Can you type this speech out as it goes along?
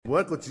每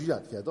一個主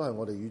日其實都係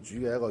我哋與主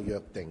嘅一個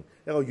約定，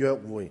一個約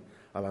會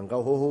能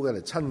夠好好嘅嚟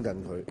親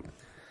近佢。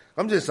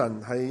感謝神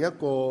係一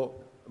個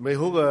美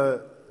好嘅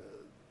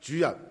主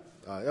日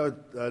因為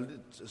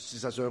事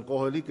實上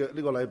過去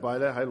呢個禮拜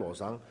咧喺羅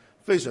省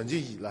非常之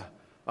熱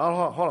可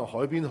能海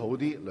邊好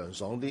啲，涼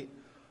爽啲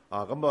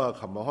咁啊！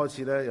琴日開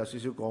始咧有少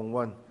少降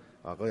溫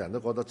個人都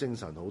覺得精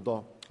神好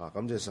多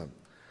感謝神。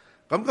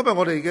咁今日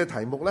我哋嘅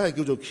題目咧係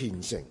叫做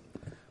虔誠。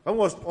咁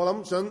我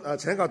諗想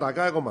請教大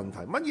家一個問題：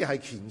乜嘢係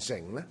虔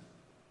誠咧？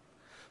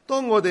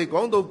當我哋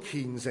講到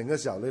虔誠嘅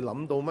時候，你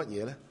諗到乜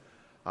嘢咧？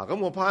咁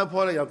我拋一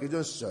拋咧有幾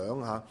張相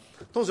嚇。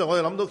通常我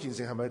哋諗到虔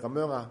誠係咪咁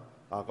樣啊？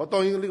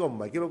當然呢個唔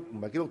係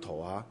基督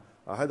徒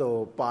喺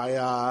度拜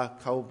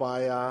叩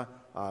拜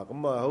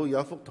咁好似有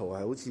一幅圖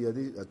係好似有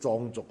啲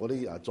藏族嗰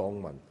啲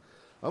藏文。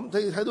咁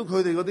睇到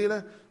佢哋嗰啲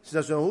咧，事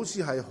實上好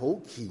似係好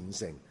虔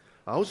誠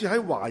好似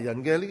喺華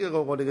人嘅呢一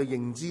個我哋嘅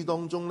認知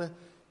當中咧，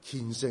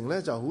虔誠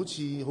咧就好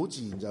似好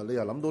自然就你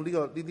又諗到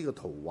呢啲嘅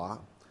圖畫。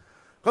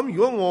咁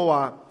如果我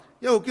話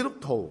一個基督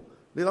徒，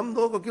你諗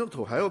到一個基督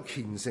徒係一個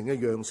虔誠嘅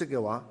樣式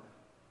嘅話，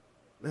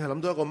你係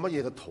諗到一個乜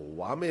嘢嘅圖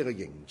畫，咩嘅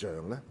形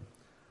象咧？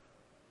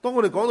當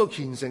我哋講到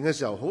虔誠嘅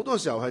時候，好多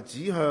時候係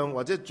指向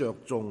或者着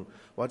重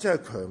或者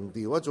係強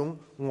調一種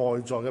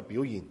外在嘅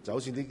表現，就好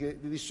似呢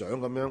啲相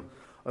咁樣。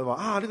我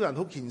話呢個人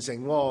好虔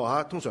誠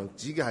喎通常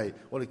指嘅係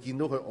我哋見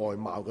到佢外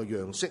貌嘅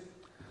樣式。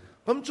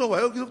咁作為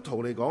一個基督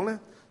徒嚟講咧，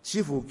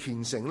似乎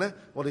虔誠咧，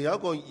我哋有一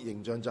個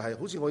形象就係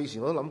好似我以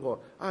前我都諗過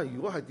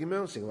如果係點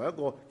樣成為一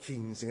個虔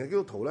誠嘅基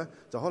督徒咧，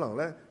就可能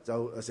咧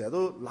就成日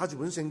都揦住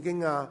本聖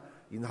經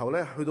然後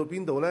咧去到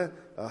邊度咧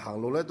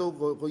行路咧都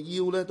個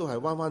腰咧都係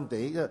彎彎地，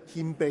因為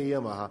謙卑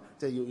啊嘛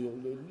即係要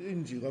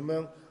攣住咁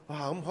樣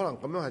咁可能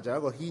咁樣係就係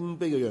一個謙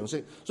卑嘅樣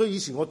式。所以以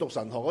前我讀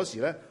神學嗰時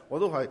咧，我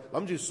都係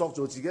諗住塑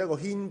造自己一個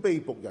謙卑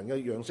僕人嘅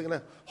樣式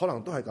咧，可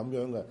能都係咁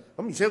樣嘅。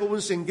咁而且嗰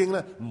本聖經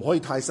咧唔可以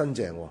太新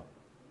淨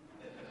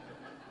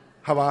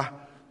係嘛，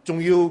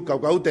仲要舊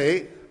舊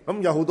地。咁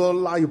有好多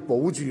拉要保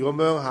住咁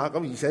樣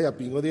咁而且入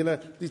邊嗰啲咧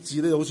啲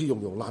字咧好似溶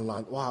爛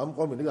爛，哇！咁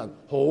講明啲人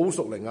好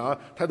熟靈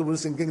睇到本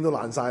聖經都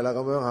爛晒啦咁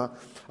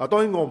樣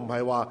當然我唔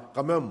係話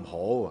咁樣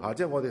唔好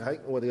即係我哋喺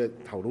我哋嘅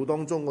頭腦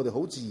當中，我哋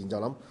好自然就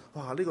諗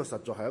呢個實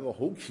在係一個好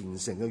虔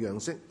誠嘅樣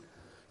式。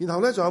然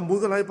後咧就有每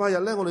個禮拜日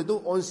咧，我哋都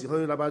按時去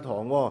禮拜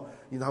堂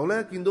然後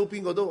咧見到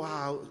邊個都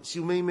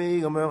笑眯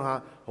眯咁樣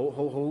好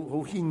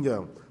謙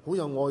讓，好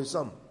有愛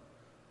心。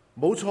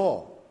冇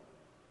錯。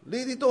呢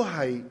啲都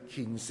係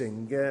虔誠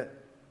嘅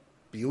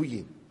表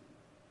現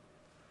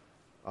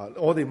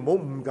我哋唔好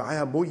誤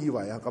解唔好以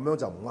為咁樣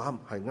就唔啱，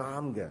係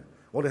啱嘅。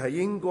我哋係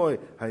應該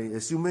係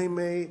笑眯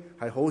眯，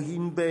係好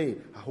謙卑，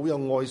好有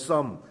愛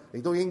心，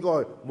亦都應該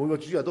每個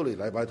主日都嚟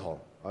禮拜堂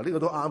呢個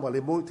都啱。你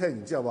唔好聽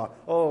完之後話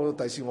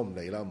第次我唔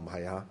嚟啦，唔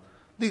係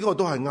呢個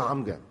都係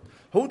啱嘅。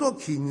好多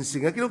虔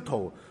誠嘅基督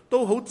徒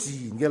都好自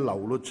然嘅流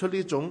露出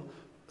呢種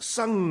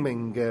生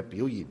命嘅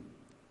表現。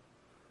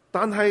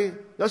但係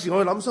有時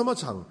我哋諗深一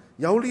層，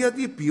有呢一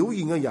啲表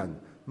現嘅人，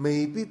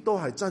未必都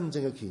係真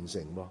正嘅虔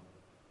誠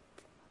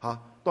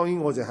當然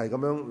我就係咁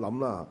樣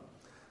諗啦。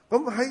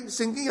咁喺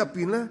聖經入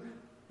邊咧，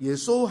耶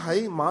穌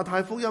喺馬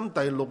太福音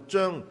第6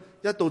章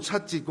1到7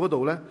節嗰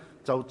度咧，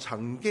就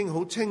曾經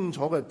好清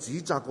楚嘅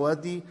指責過一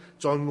啲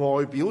在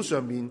外表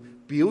上面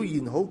表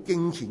現好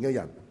敬虔嘅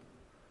人。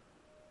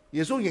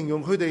耶穌形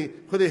容佢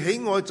哋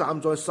喜愛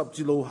站在十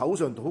字路口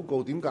上禱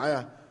告，點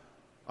解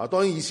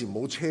當然以前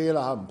冇車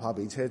啦，唔怕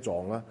俾車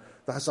撞啦。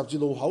但係十字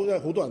路口因為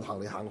好多人行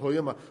嚟行去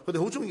啊嘛，佢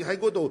哋好中意喺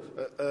嗰度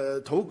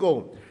禱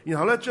告，然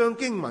後咧將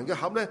經文嘅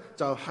盒咧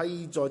就係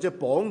即係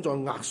綁在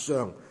額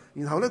上，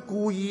然後咧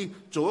故意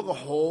做一個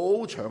好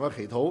長嘅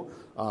祈禱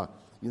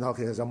然後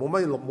其實就冇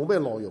咩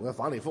內容嘅，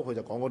反嚟覆去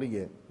就講嗰啲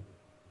嘢，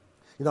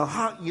然後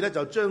刻意咧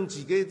就將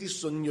自己啲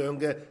信仰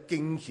嘅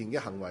敬虔嘅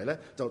行為咧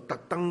就特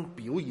登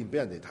表現俾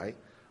人哋睇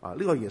呢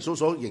個係耶穌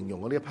所形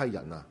容嘅呢一批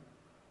人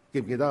記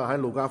唔記得喺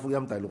路加福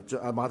音第6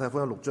章馬太福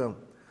音6章？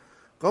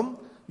咁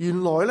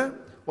原來咧，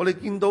我哋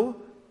見到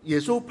耶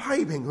穌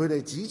批評佢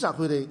哋、指責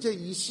佢哋，即係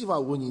意思話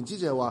換言之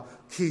就係話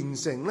虔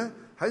誠咧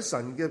喺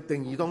神嘅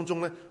定義當中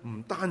咧，唔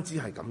單止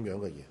係咁樣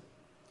嘅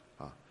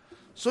嘢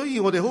所以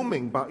我哋好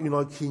明白，原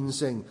來虔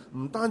誠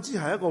唔單止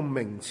係一個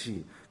名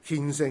詞，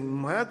虔誠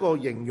唔係一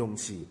個形容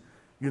詞，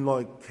原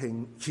來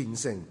虔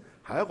誠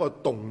係一個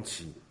動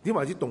詞。點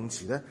為之動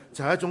詞咧？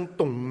就係一種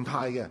動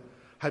態嘅。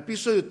係必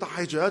須要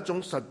帶住一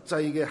種實際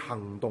嘅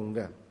行動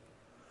嘅，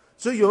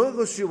所以用一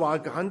個說話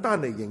簡單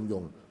嚟形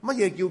容，乜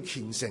嘢叫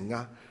虔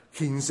誠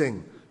虔誠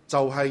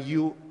就係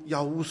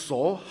要有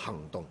所行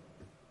動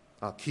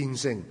虔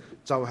誠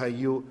就係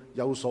要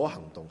有所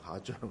行動。下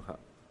一章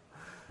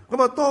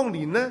咁當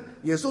年咧，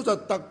耶穌就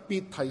特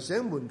別提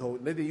醒門徒，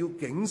你哋要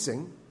警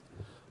醒，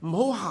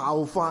唔好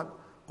效法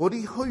嗰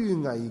啲虛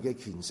偽嘅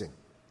虔誠，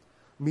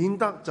免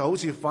得就好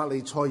似法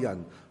利賽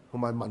人同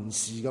埋文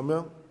士咁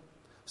樣，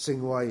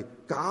成為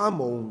假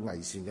冒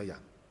偽善嘅人。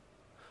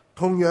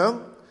同樣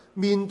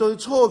面對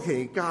初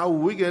期教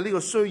會嘅呢個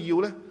需要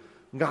咧，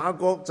雅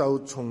各就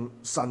從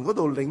神嗰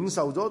度領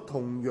受咗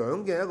同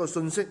樣嘅一個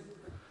信息，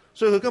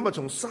所以佢今日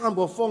從3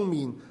個方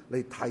面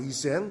嚟提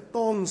醒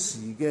當時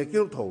嘅基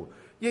督徒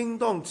應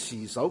當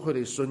持守佢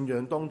哋信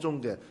仰當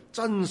中嘅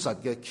真實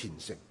嘅虔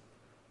誠。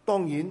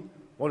當然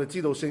我哋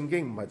知道聖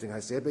經唔係淨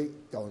係寫俾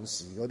舊陣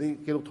時嗰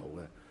啲基督徒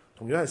嘅，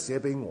同樣係寫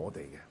俾我哋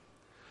嘅。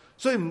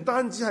所以唔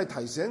單止係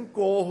提醒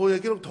過去嘅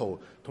基督徒，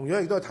同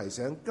樣亦都係提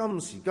醒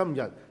今時今日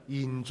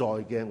現在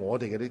嘅我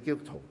哋嘅啲基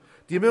督徒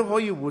點樣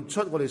可以活出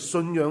我哋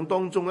信仰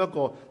當中一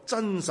個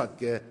真實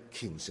嘅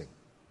虔誠。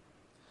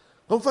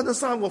咁分咗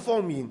3個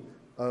方面，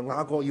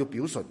雅各要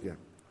表述嘅。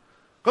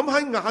咁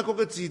喺雅各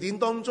嘅字典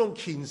當中，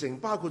虔誠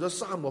包括咗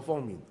3個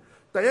方面。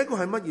第一個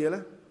係乜嘢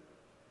呢？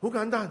好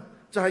簡單，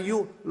就係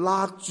要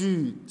勒住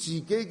自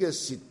己嘅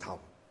舌頭。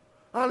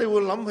你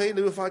會諗起，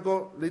你會發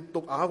覺，你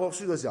讀雅各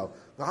書嘅時候，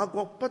雅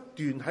各不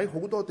斷喺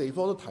好多地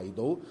方都提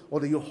到，我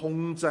哋要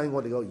控制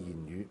我哋嘅言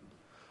語。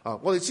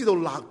我哋知道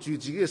勒住自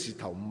己嘅舌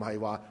頭，唔係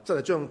話真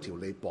係將條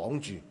脷綁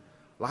住，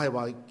乃係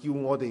話叫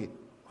我哋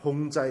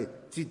控制、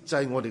節制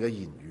我哋嘅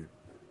言語。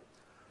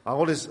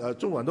我哋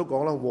中國人都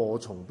講啦，禍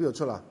從邊度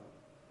出啊？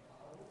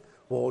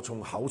禍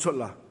從口出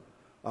啦。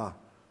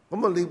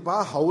咁你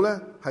把口咧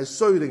係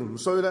衰定唔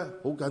衰咧，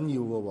好緊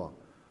要嘅喎，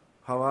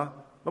係嘛？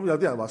咁有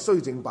啲人話衰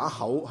淨把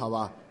口，係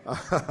嘛？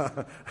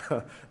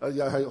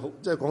又係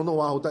即係廣東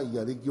話好得意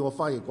啊！你叫我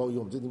翻譯國語，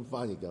我唔知點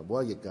翻譯嘅，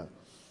冇得譯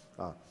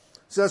㗎。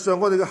事實上，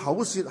我哋嘅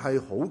口舌係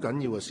好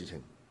緊要嘅事情，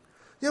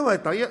因為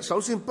第一，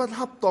首先不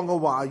恰當嘅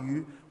話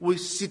語會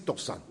褻瀆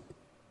神，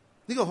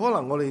呢個可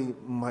能我哋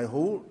唔係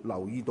好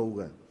留意到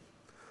嘅。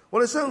我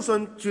哋相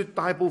信絕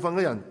大部分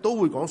嘅人都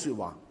會講説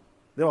話。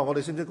你話我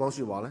哋識唔識講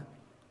説話咧？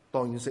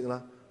當然識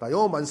啦。但係如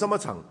果我問深一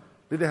層，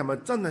你哋係咪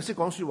真係識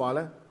講説話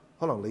咧？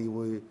可能你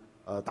會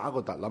打個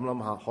突，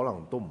諗下，可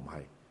能都唔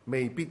係，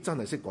未必真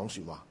係識講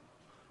説話。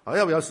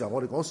因為有時候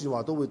我哋講説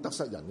話都會得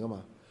失人噶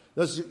嘛。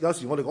有時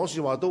我哋講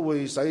説話都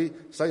會使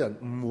人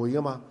誤會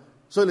噶嘛。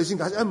所以你先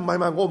解釋，唔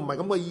係，我唔係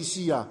咁嘅意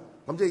思啊。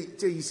咁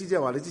即係意思即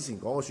係話你之前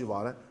講嘅説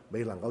話咧，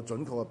未能夠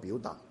準確嘅表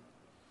達。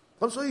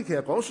咁所以其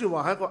實講説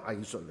話係一個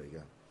藝術嚟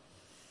嘅。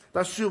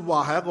但係説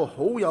話係一個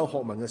好有學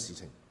問嘅事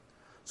情，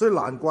所以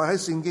難怪喺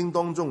聖經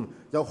當中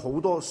有好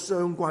多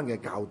相關嘅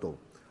教導。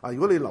如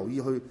果你留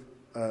意去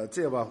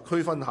即係話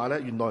區分下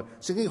咧，原來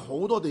聖經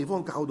好多地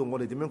方教導我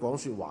哋點樣講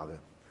説話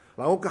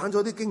嘅。我揀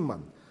咗啲經文，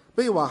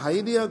比如話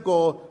喺呢一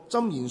個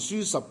箴言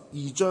書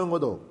12章嗰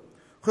度，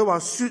佢話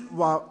説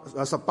話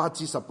18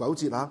至19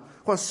節佢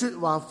話説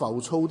話浮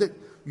躁的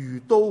如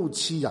刀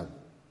刺人，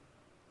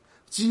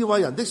智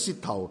慧人的舌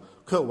頭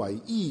卻為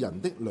醫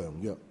人的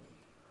良藥。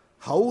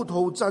口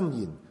吐真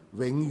言，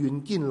永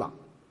遠堅立；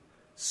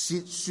舌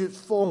說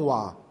謊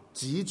話，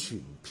只傳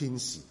偏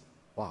視。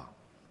哇，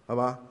係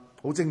嘛？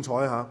好精彩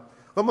嚇！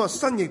咁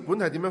新譯本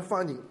係點樣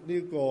翻譯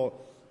呢個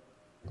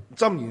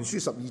箴言書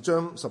12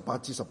章18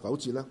至19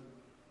節咧？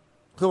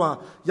佢話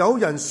有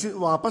人說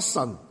話不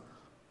慎，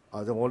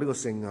就我呢個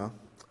姓嚇。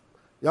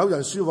有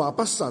人說話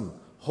不慎，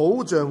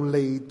好像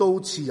利刀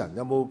刺人。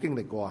有冇經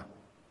歷過啊？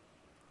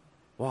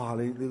哇！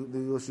你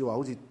個說話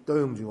好似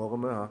啄住我咁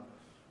樣嚇。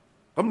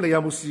咁你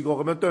有冇試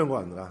過咁樣啄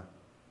過人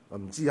㗎？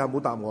唔知啊，唔好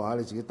答我啊！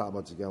你自己答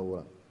我自己好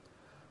啦。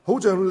好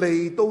像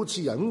利刀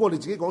刺人，咁我哋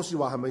自己講説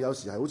話係咪有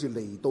時係好似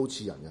利刀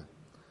刺人嘅？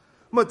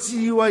咁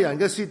智慧人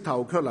嘅舌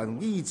頭卻能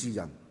醫治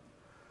人，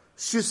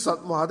說實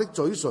話的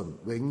嘴唇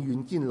永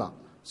遠堅立，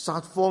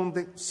撒謊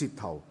的舌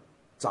頭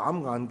眨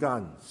眼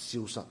間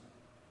消失。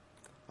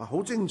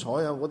好精彩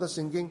啊！我覺得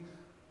聖經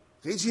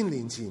幾千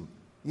年前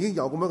已經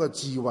有咁樣嘅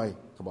智慧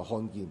同埋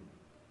看見，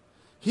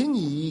顯而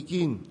易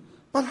見。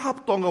不恰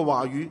當嘅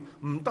話語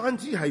唔單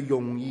止係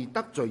容易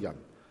得罪人，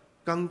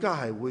更加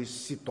係會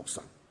褻瀆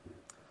神。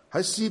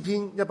喺詩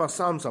篇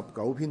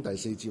139篇第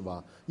4節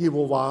話：耶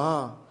和華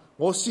啊，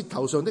我舌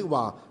頭上的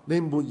話，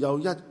你沒有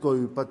一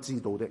句不知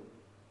道的。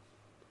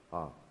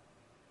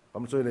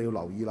咁所以你要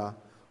留意啦，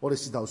我哋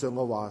舌頭上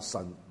嘅話，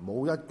神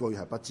冇一句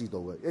係不知道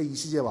嘅。意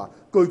思即係話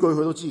句句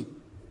佢都知，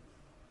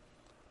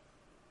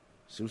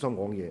小心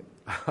講嘢。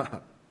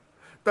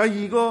第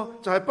二個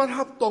就係不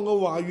恰當嘅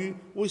話語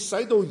會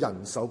使到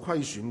人受虧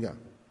損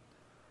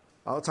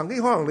嘅。曾經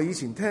可能你以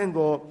前聽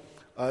過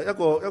一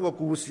個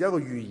故事，一個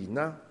寓言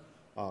啦，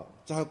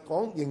就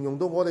係形容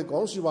到我哋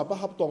講説話不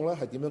恰當咧，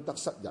係點樣得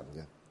失人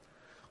嘅。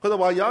佢就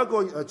話有一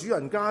個主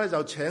人家咧，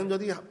就請咗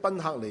啲賓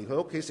客嚟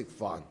佢屋企食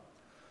飯。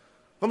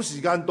咁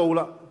時間到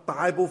啦，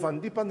大部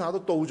分啲賓客都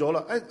到咗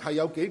啦，係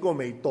有幾個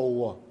未到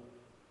喎。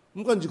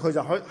咁跟住佢就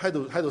喺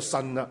度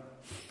呻啦。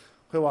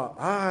佢話：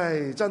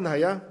唉，真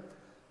係啊！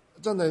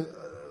真係，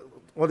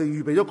我哋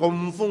預備咗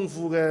咁豐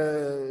富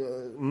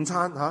嘅午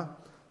餐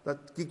但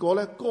結果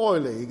咧該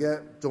嚟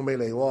嘅仲未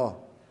嚟喎。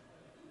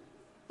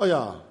哎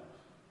呀，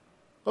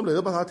咁嚟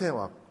到賓客聽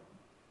話，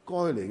該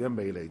嚟嘅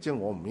未嚟，即係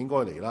我唔應該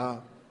嚟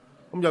啦。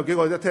咁有幾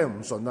個一聽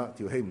唔順啦，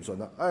條氣唔順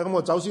啦。咁我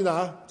走先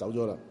啦走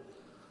咗啦。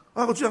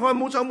個主人話：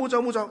冇走，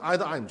嗌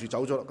都嗌唔住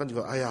走咗啦。跟住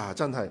佢：哎呀，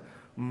真係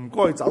唔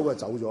該走嘅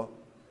走咗。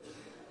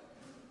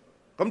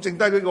咁剩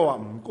低幾個話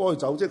唔該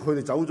走，即係佢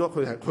哋走咗，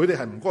佢哋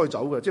係唔該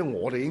走嘅，即係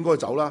我哋應該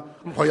走啦。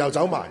咁佢又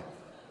走埋，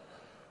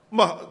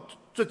咁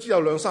即係只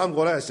有2-3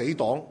個咧係死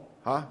黨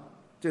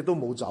即係都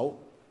冇走。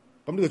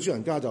咁呢個主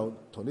人家就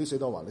同啲死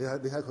黨話：你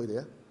睇佢哋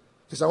啊！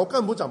其實我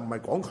根本就唔係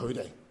講佢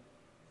哋。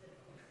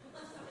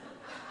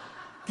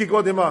結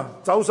果點啊？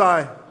走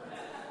晒，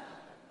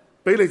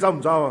俾你走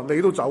唔走啊？你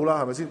都走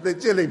啦，係咪先？你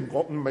即係你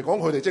唔係講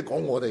佢哋，即係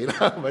講我哋啦，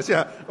係咪先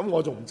啊？咁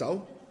我仲唔走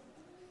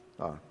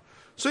啊？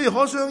所以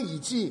可想而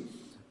知，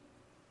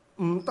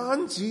唔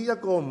單止一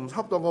個唔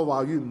恰當嘅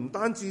話語，唔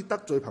單止得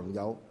罪朋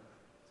友，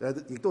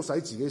亦都使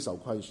自己受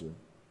虧損。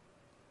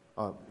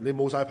啊！你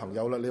冇晒朋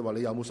友啦，你話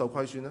你有冇受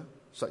虧損咧？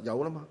實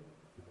有啦嘛。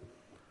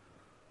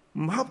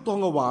唔恰當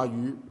嘅話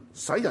語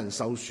使人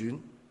受損，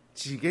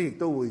自己亦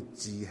都會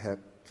自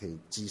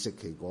食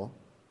其果。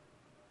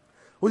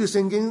好似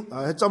聖經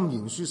喺箴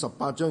言書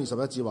18章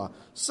21節話：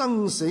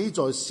生死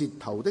在舌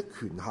頭的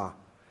權下，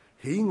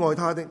喜愛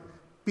他的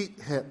必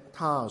吃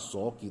他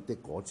所結的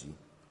果子。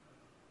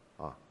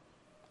啊，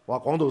話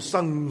講到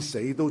生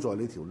死都在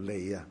呢條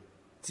脷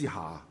之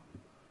下。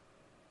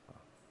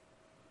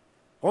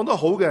講得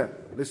好嘅，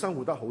你生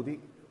活得好啲；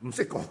唔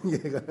識講嘢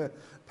嘅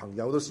朋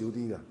友都少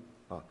啲嘅。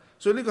啊，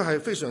所以呢個係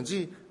非常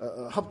之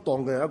恰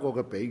當嘅一個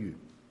嘅比喻。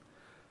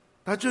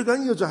但係最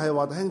緊要就係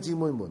話，弟兄姊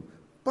妹們，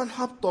不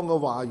恰當嘅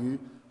話語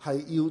係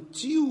要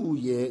招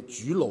惹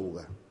主怒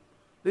嘅，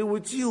你會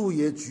招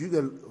惹主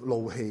嘅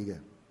怒氣嘅。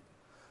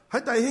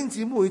喺弟兄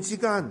姊妹之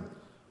間，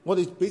我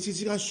哋彼此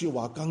之間說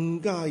話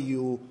更加要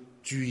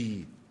注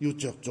意，要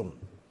着重。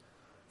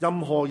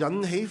任何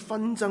引起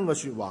紛爭嘅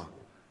說話，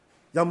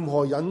任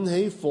何引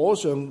起火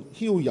上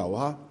澆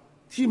油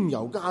添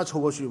油加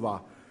醋嘅說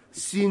話，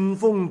煽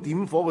風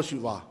點火嘅說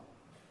話，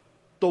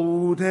道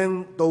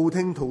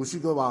聽途說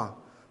嘅話，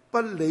不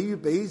利於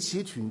彼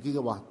此團結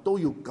嘅話，都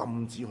要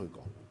禁止去講。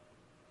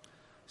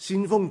煽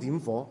風點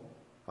火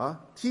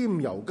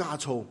添油加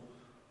醋，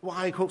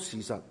歪曲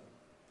事實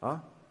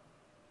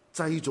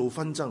製造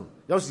紛爭。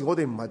有時我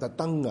哋唔係特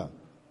登噶，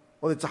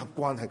我哋習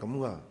慣係咁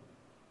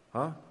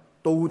噶。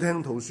道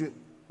聽途說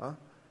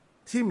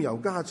添油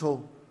加醋。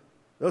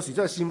有時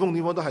真係煽風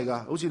點火都係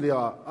㗎，好似你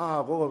話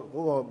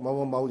嗰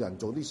個某人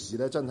做啲事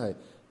咧，真係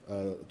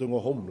對我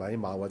好唔禮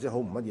貌或者好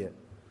唔乜嘢，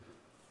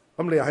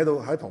咁你又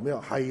喺旁邊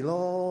話係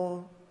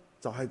咯，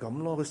就係咁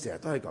咯，佢成日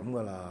都係咁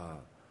㗎啦。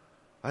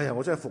哎呀，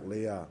我真係服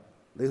你啊！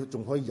你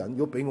仲可以忍，如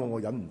果俾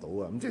我忍唔到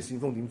啊！咁即係煽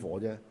風點火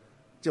啫，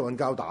即係揾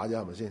交打啫，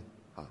係咪先？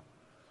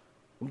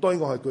咁當然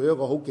我係舉一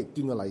個好極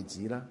端嘅例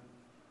子啦。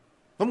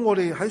咁我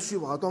哋喺説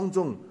話當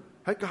中，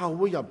喺教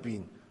會入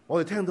邊，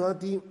我哋聽到一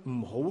啲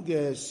唔好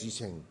嘅事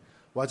情。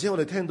或者我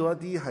哋聽到一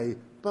啲係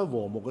不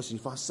和睦嘅事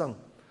發生，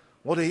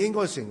我哋應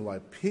該成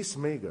為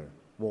peacemaker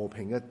和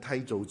平嘅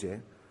締造者，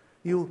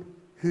要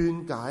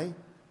勸解，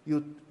要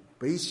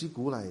彼此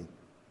鼓勵，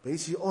彼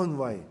此安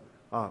慰。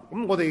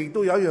咁我哋亦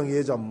都有一樣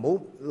嘢就唔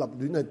好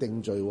立亂去定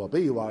罪。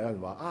比如話有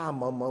人話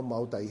某某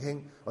某弟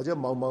兄或者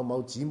某某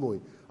某姊妹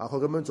佢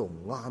咁樣做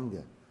唔啱嘅，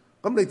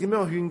咁你點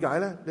樣去勸解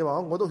咧？你話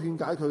我都勸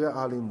解佢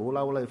嘅，你唔好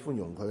嬲啦，你寬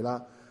容佢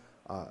啦。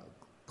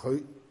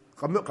佢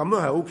咁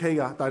樣係 OK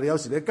噶，但係你有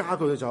時你加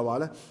佢嘅就係話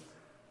咧，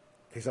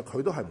其實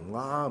佢都係唔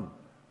啱，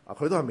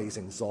佢都係未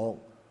成熟。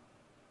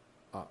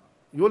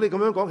如果你咁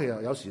樣講，其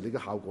實有時你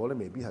嘅效果咧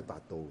未必係達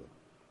到嘅。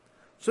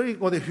所以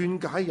我哋勸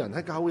解人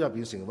喺教會入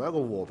邊成為一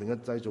個和平嘅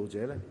締造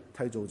者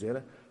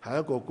咧，係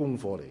一個功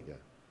課嚟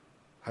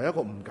嘅，係一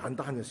個唔簡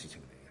單嘅事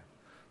情嚟嘅。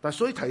但係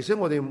所以提醒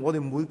我哋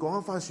每講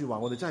一番說話，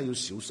我哋真係要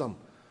小心。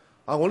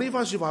我呢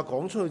番說話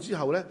講出去之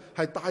後咧，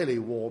係帶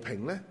嚟和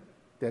平咧，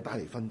定係帶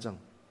嚟紛爭？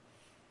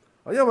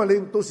因為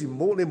你到時你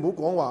唔好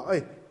講話，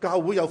教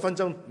會有紛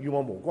爭與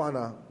我無關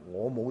啊！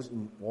我冇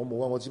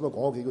啊！我只不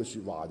過講咗幾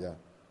句說話啫。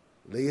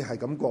你係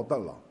咁覺得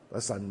啦？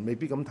神未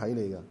必咁睇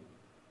你噶。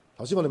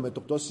頭先我哋咪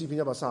讀咗詩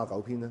篇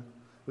139篇咧，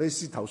你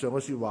舌頭上嘅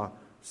說話，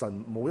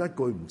神冇一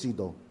句唔知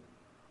道。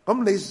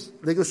咁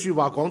你嘅說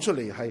話講出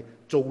嚟係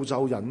造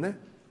就人呢，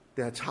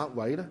定係拆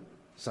毀咧？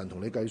神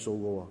同你計數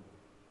噶。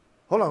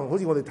可能好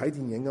似我哋睇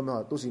電影咁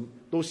啊，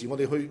到時我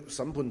哋去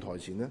審判台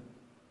前咧。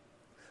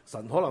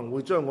神可能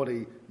會將我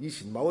哋以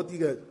前某一啲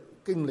嘅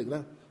經歷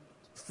咧，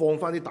放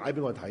翻啲帶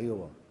俾我睇嘅。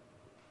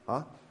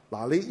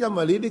你因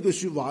為你呢句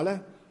說話咧，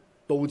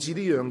導致呢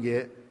樣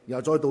嘢，然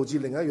後再導致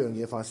另一樣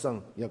嘢發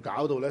生，然後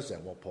搞到咧成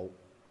鑊泡。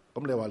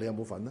咁你話你有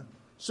冇份咧？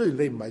雖然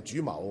你唔係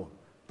主謀，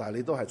但係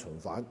你都係從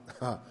犯。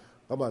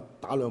咁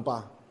打兩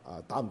巴，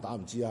打唔打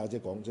唔知啊！即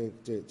係講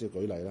即係舉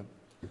例啦。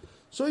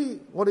所以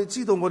我哋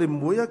知道，我哋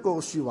每一個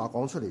說話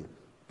講出嚟，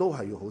都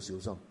係要好小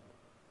心。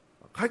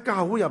喺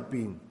教會入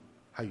邊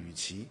係如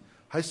此，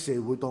喺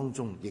社會當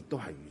中亦都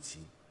係如此。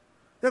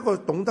一個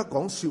懂得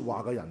講說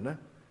話嘅人咧，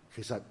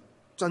其實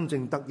真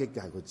正得益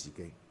嘅係佢自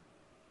己。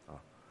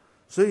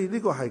所以呢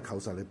個係求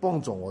神嚟幫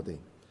助我哋，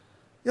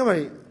因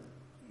為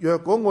若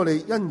果我哋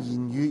因言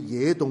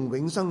語惹動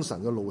永生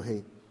神嘅怒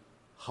氣，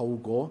後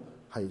果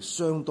係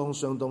相當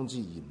之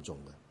嚴重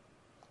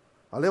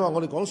嘅。你話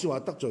我哋講說話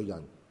得罪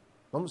人，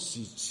咁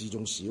事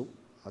仲少，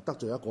得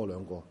罪一個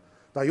兩個。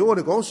但係如果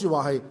我哋講說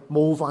話係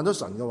冒犯咗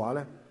神嘅話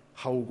咧，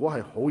後果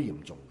係好嚴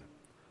重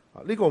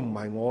嘅。呢個唔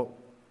係我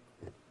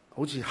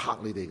好似嚇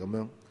你哋咁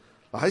樣。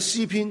喺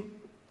詩篇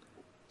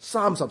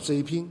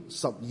34篇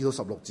12到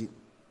16節，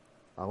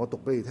我讀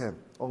俾你聽，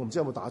我唔知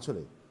有冇打出嚟，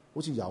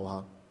好似有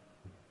嚇。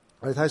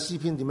我哋睇下詩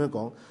篇點樣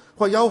講。佢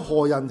話有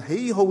何人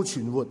喜好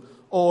存活，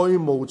愛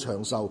慕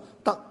長壽，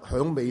得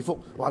享美福？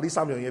話呢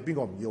三樣嘢邊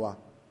個唔要啊？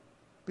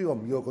邊個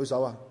唔要舉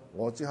手啊？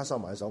我即刻收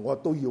埋手，我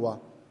都要啊！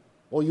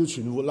我要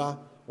存活啦，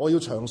我要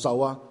長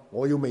壽啊，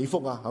我要美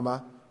福啊，係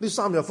嘛？呢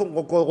三樣福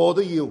我個個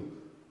都要，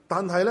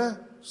但係咧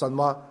神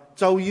話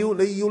就要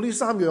你要呢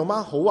三樣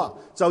嗎？好啊，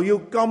就要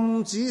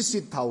禁止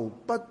舌頭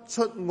不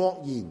出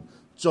惡言，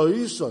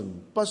嘴唇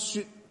不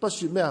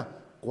說咩啊？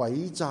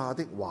詭詐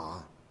的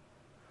話，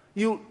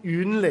要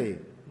遠離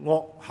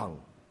惡行，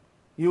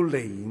要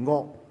離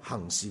惡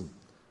行善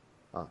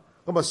啊！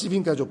咁啊詩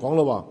篇繼續講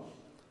咯，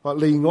話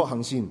離惡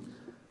行善，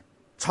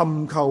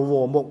尋求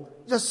和睦，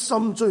一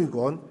心追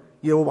趕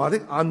耶和華的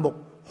眼目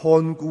看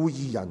顧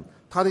義人，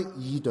他的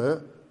耳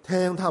朵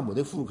聽他們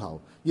的呼求。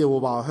耶和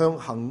華向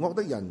行惡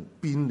的人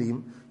變臉，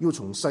要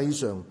從世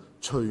上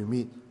除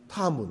滅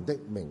他們的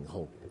名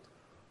號。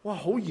哇，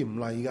好嚴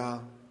厲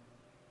噶，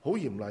好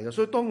嚴厲噶。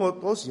所以當我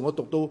嗰時我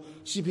讀到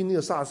詩篇呢個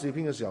34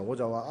篇嘅時候，我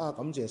就話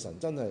感謝神，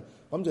真係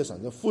感謝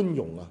神嘅寬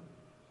容啊！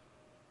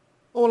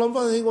我諗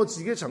翻起我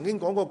自己曾經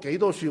講過幾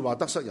多說話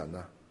得失人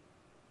啊，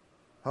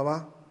係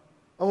嘛？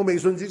我未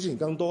信主之前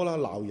更多啦，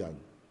鬧人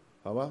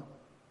係嘛，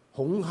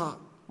恐嚇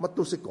乜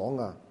都識講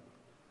啊！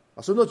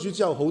信咗主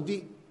之後好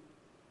啲，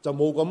就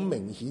冇咁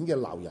明顯嘅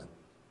鬧人，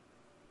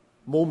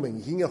冇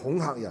明顯嘅恐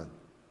嚇人，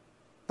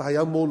但係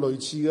有冇類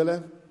似嘅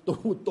咧？都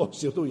多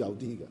少都有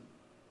啲嘅。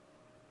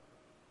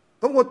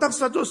咁我得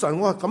失咗神，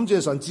我話感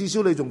謝神，至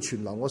少你仲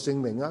存留我性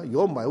命啊！如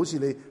果唔係，好似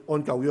你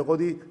按舊約嗰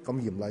啲咁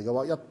嚴厲嘅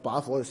話，一把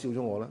火就燒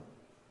咗我啦。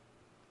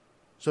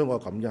所以我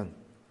感恩，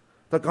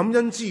但感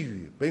恩之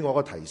餘，俾我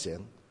個提醒。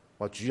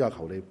話主啊，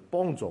求你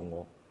幫助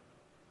我，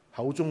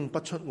口中不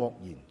出惡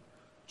言，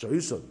嘴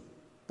唇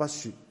不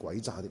說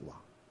詭詐的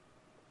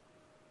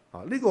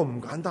話。呢個唔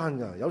簡單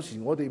噶。有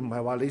時我哋唔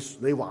係話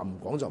你話唔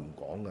講就唔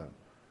講噶。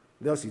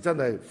你有時真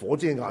係火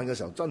遮眼嘅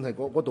時候，真係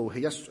嗰道氣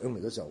一上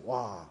嚟嘅時候，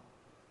哇！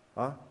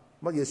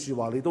乜嘢說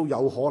話你都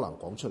有可能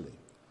講出嚟，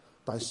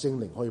但係聖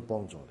靈可以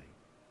幫助你。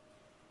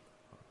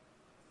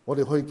我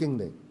哋可以經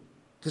歷，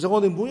其實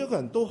我哋每一個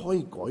人都可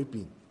以改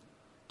變，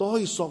都可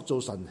以塑造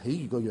神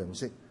喜悅嘅樣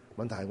式。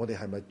問題係我哋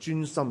係咪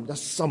專心一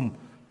心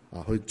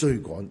去追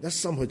趕，一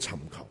心去尋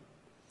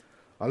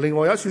求？另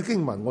外有一處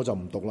經文我就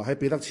唔讀啦，喺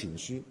彼得前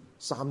書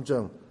3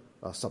章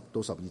10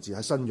到12節，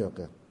喺新約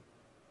嘅。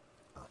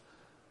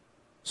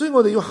所以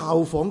我哋要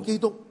效仿基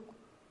督，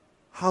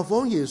效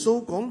仿耶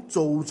穌講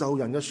造就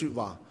人嘅說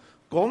話，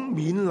講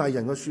勉勵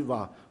人嘅說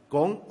話，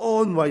講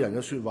安慰人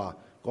嘅說話，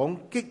講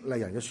激勵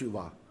人嘅說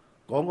話，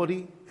講嗰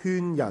啲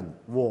勸人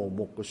和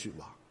睦嘅說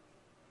話。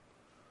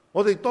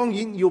我哋當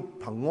然要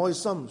憑愛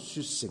心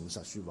說誠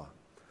實說話。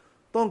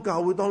當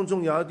教會當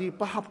中有一啲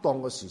不恰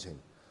當嘅事情，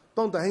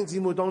當弟兄姊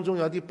妹當中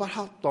有一啲不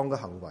恰當嘅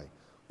行為，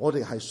我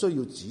哋係需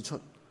要指出，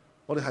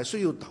我哋係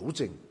需要糾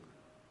正。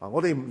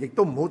我哋亦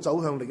都唔好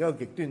走向另一個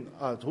極端，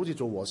好似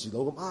做和事佬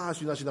咁，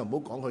算啦，唔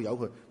好講佢，由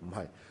佢。唔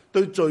係，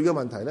對罪嘅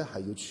問題咧係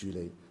要處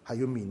理，係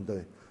要面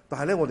對。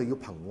但係咧，我哋要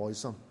憑愛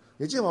心，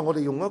亦即係話我哋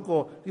用一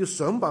個要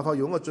想辦法，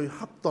用一個最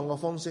恰當嘅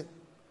方式，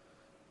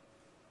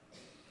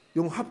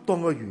用恰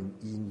當嘅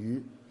言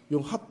語，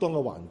用恰當嘅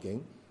環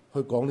境去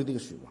講呢啲嘅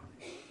說話。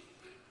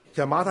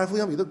其實馬太福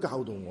音亦都教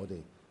導我哋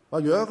話，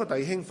如果一個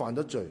弟兄犯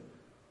咗罪，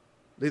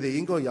你哋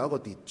應該有一個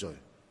秩序，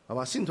係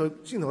嘛？先同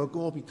佢個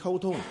別溝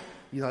通，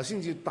然後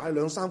先至帶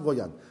2-3個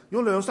人。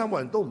如果2-3個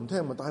人都唔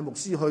聽，咪帶牧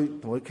師去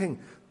同佢傾，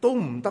都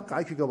唔得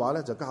解決嘅話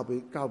咧，就交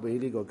俾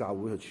呢個教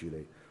會去處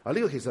理。呢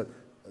個其實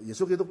耶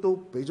穌基督都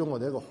俾咗我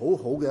哋一個好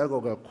好嘅一個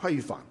嘅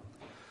規範。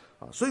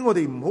所以我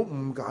哋唔好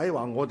誤解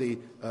話我哋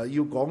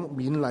要講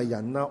勉勵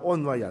人啊、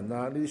安慰人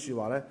啊呢啲說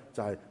話咧，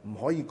就係唔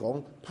可以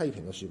講批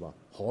評嘅說話，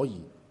可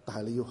以，但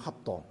係你要恰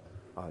當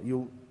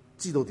要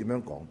知道點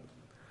樣講。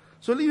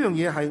所以呢樣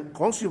嘢係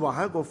講說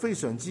話係一個非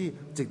常之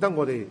值得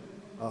我哋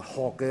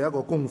學嘅一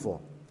個功課。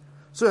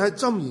所以喺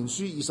箴言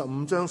書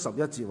25章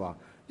11節話，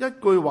一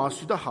句話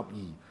說得合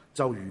宜，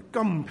就如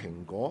金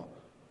蘋果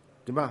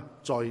點啊，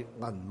在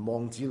銀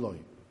網之內。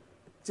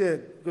即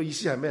係個意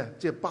思係咩啊？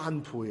即係般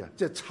配啊，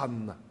即係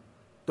襯啊，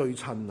對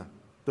稱啊，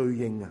對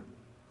應啊。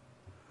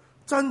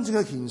真正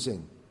嘅虔誠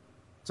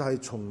就係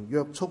從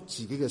約束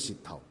自己嘅舌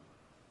頭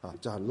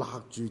就係勒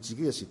住自己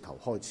嘅舌頭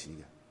開始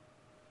嘅。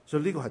所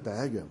以呢個係第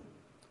一樣。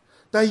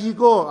第二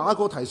個，雅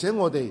各提醒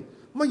我哋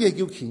乜嘢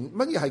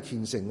係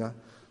虔誠啊？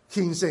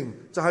虔誠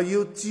就係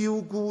要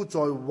照顧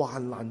在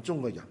患難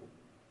中嘅人。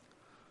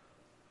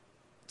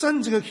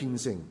真正嘅虔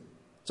誠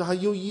就係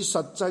要以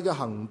實際嘅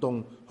行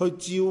動去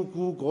照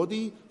顧嗰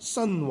啲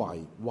身懷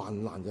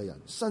患難嘅人，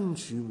身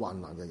處患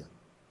難嘅人。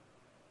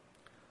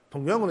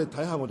同樣，我哋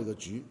睇下我哋嘅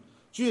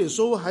主耶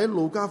穌喺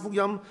路加福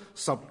音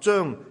10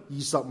章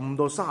25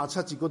到37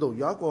節嗰度，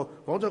有一個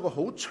講咗一個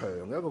好長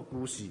嘅一個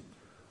故事，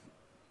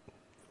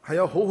係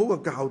有好好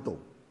嘅教導。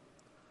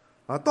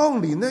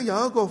當年呢，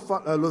有一個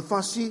律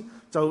法師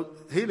就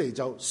起嚟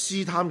就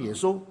試探耶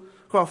穌，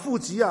佢話：夫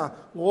子啊，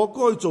我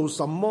該做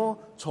什麼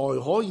才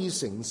可以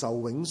承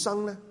受永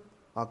生呢？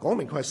講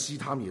明佢係試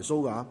探耶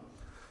穌噶。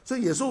所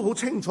以耶穌好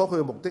清楚佢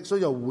嘅目的，所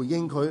以又回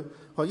應佢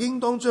話：應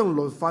當將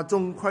律法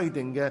中規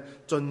定嘅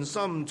盡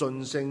心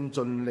盡性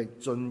盡力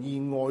盡意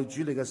愛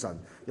主你嘅神，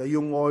又要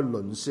愛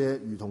鄰舍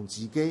如同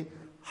自己，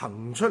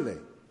行出嚟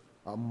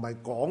啊，唔係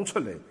講出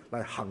嚟，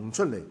係行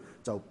出嚟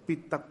就必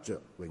得着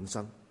永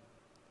生。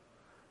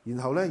然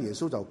後咧，耶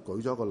穌就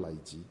舉咗一個例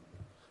子，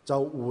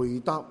就回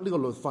答呢個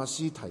律法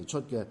師提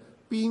出嘅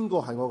邊個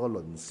係我嘅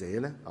鄰舍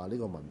咧？啊，呢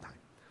個問題。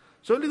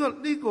所以呢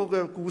個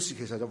嘅故事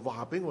其實就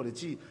話俾我哋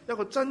知，一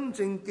個真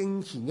正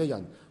敬虔嘅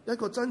人，一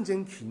個真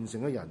正虔誠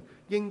嘅人，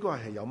應該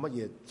係有乜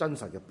嘢真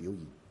實嘅表現。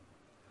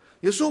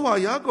耶穌話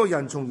有一個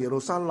人從耶路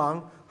撒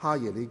冷下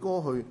耶利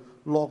哥去，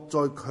落在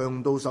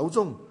強盜手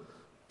中，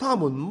他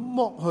們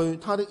剝去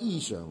他的衣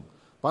裳，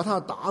把他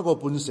打個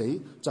半死，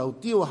就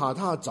丟下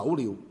他走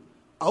了。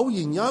偶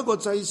然有一個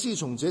祭司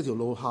從這條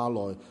路下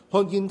來，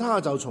看見他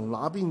就從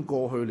那邊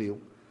過去了。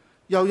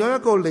又有一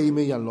個利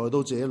未人來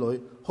到這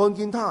裏，看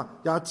見他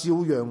也照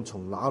樣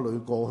從那裏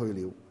過去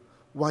了。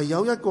唯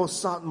有一個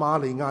撒瑪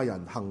利亞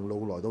人行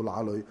路來到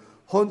那裏，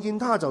看見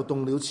他就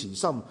動了慈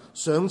心，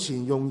上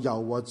前用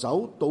油和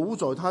酒倒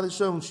在他的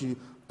傷處，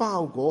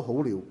包裹好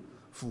了，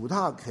扶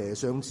他騎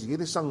上自己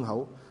的牲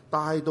口，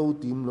帶到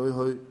店裏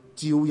去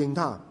照應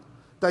他。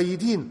第二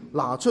天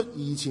拿出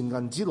2錢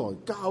銀子來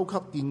交給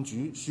店主，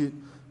說：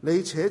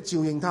你且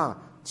照應他，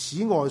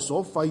此外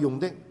所費用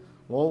的，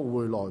我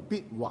回來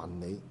必還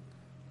你。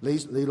你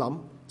諗，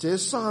這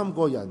3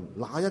個人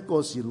哪一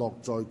個是落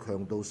在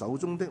強盜手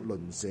中的鄰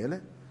舍呢？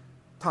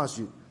他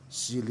說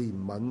是憐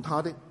憫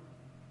他的。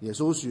耶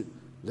穌說：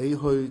你去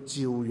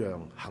照樣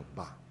行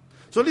吧。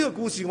所以呢個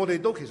故事我哋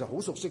都其實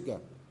好熟悉嘅，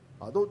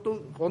都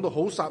講到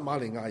好撒瑪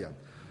利亞人。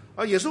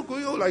耶穌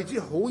舉個例子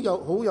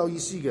好有意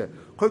思嘅，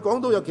佢講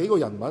到有幾個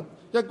人物，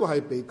一個係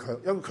一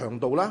個強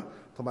盜啦，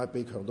同埋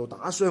被強盜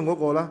打傷嗰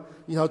個啦，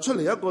然後出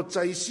嚟一個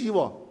祭司，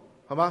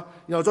係嘛？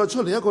然後再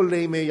出嚟一個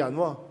利未人。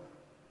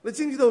你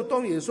知唔知道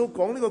當耶穌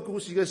講呢個故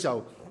事嘅時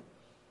候，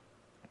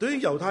對於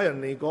猶太人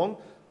嚟講，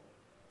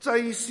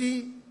祭司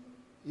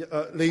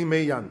利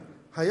未人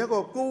係一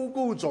個高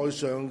高在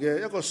上嘅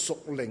一個屬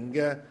靈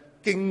嘅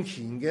敬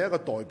虔嘅一個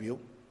代表。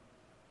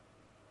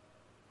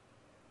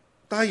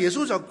但係耶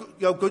穌就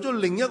又舉咗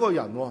另一個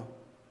人，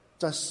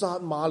就係撒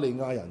瑪利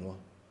亞人。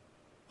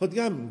佢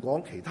點解唔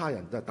講其他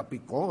人，就特別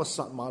講一個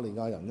撒瑪利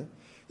亞人呢？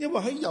因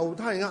為喺猶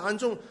太人嘅眼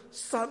中，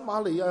撒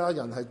瑪利亞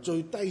人係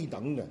最低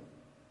等嘅，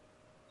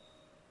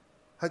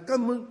係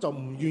根本就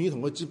唔願意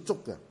同佢接觸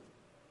嘅。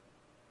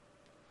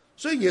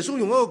所以耶穌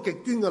用一個極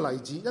端嘅例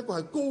子，一個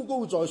係高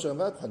高在上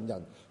嘅一群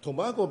人，同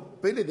埋一個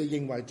俾你哋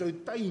認為最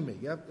低微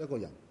嘅一個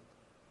人。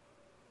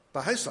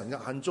但喺神嘅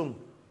眼中，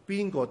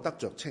邊個得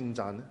着稱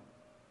讚呢？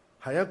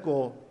係一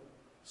個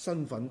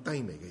身份低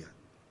微嘅人。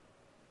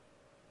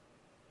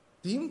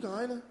點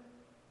解呢？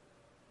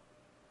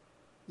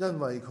因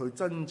為佢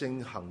真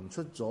正行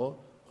出咗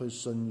佢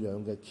信仰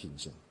嘅虔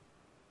誠，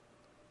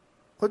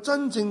佢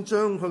真正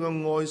將佢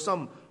嘅愛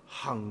心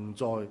行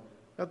在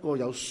一個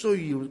有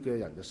需要嘅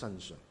人嘅身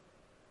上。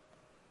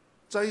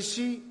祭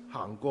司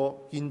行過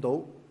見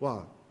到，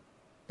哇，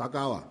打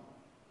交啊，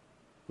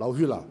流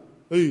血啊，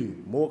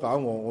唔好搞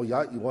我，我也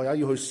要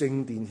去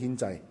聖殿獻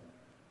祭。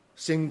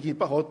聖潔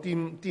不可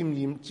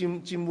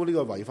沾污呢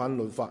個違反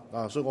律法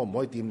啊，所以我唔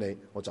可以掂你，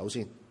我走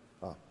先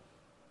啊。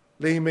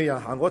利未人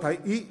行過睇，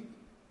咦，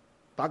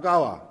打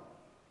交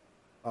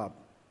啊，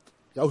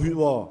有血喎，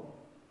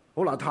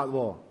好邋遢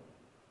喎，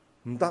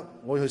唔得，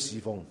我要去侍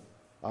奉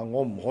啊，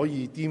我唔可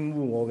以玷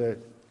污我嘅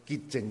潔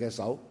淨嘅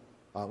手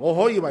啊，我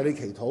可以為你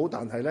祈禱，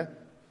但係咧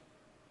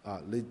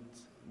啊，你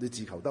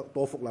自求得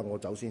多福啦，我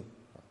走先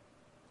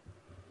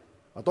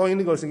啊。當然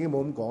呢個聖經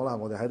冇咁講啦，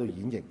我哋喺度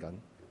演繹緊。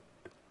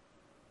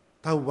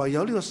但係唯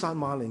有呢個撒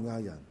瑪利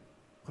亞人，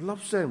佢粒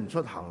聲唔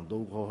出，行到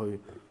過去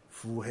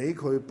扶起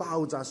佢，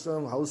包紮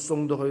傷口，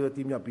送到去個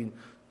店入邊。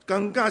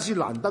更加之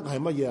難得係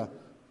乜嘢啊？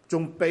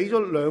仲俾咗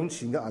2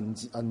錢嘅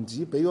銀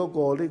紙俾嗰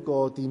個呢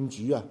個店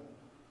主啊，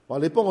話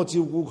你幫我照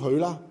顧佢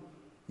啦，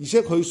而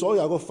且佢所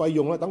有個費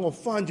用咧，等我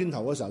翻轉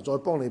頭嘅時候再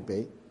幫你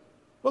俾。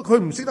喂，佢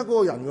唔識得嗰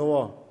個人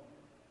嘅，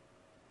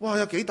哇，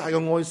有幾大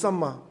嘅愛心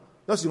啊！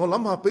有時我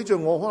諗下，俾着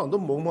我可能都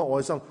冇乜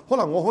愛心，可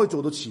能我可以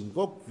做到前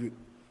嗰個月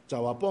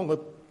就話幫佢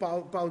包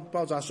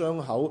紮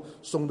傷口，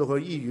送到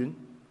去醫院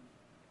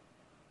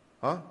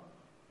啊！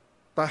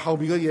但係後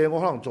邊嘅嘢我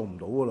可能做唔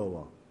到噶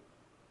咯。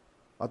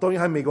啊，當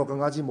然喺美國更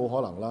加之冇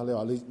可能啦。你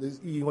話你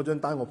醫院嗰張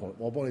單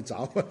我幫你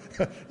找，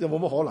又冇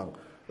乜可能。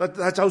但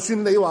係就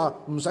算你話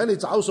唔使你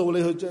找數，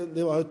你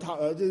話去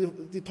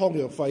啲湯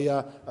藥費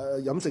啊、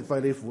飲食費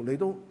你付，你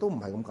都唔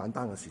係咁簡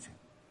單嘅事情。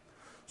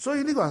所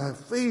以呢個人係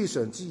非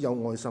常之有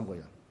愛心嘅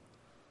人。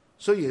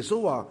所以耶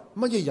穌話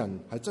乜嘢人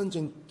係真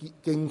正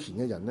敬虔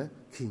嘅人呢？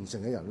虔誠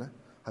嘅人呢？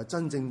係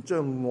真正將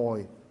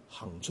愛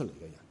行出嚟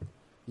嘅人，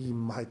而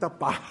唔係得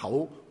把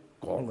口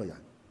講嘅人。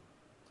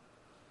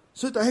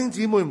所以弟兄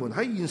姊妹們，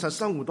喺現實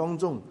生活當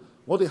中，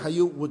我哋係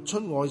要活出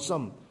愛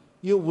心，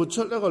要活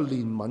出一個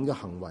憐憫嘅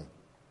行為，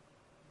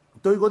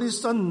對嗰啲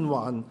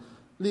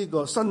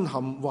身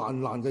陷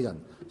患難嘅人，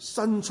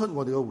伸出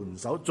我哋嘅援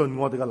手，盡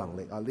我哋嘅能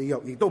力啊！你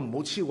亦都唔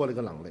好超過你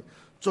嘅能力，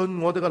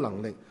盡我哋嘅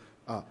能力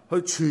去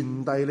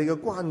傳遞你嘅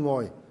關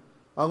愛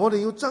我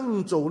哋要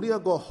爭做呢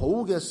一個好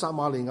嘅撒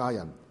瑪利亞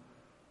人，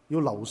要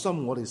留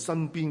心我哋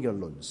身邊嘅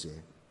鄰舍。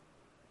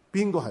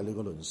邊個係你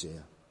嘅鄰舍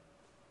啊？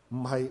唔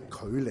係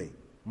距離，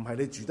唔係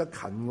你住得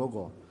近嗰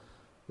個，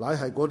乃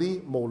係嗰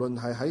啲無論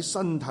係喺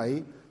身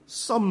體、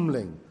心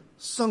靈、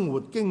生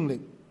活經歷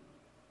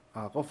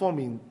各方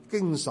面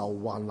經受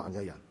患難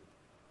嘅人，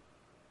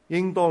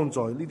應當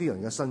在呢啲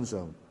人嘅身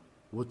上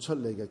活出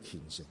你嘅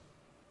虔誠。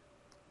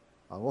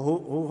我好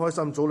開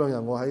心，早兩日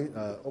我喺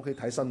屋企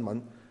睇新聞，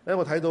因為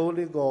我睇到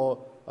呢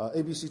個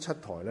ABC 7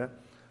台咧，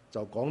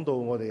就講到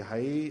我哋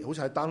好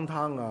似喺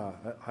downtown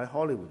喺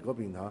Hollywood 嗰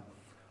邊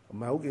唔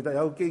係好記得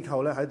有一個機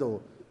構咧喺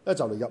度，因為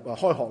就嚟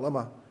開學啦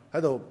嘛，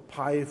喺度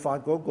派發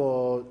嗰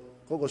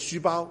個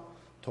書包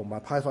同埋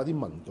派發啲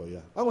文具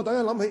我突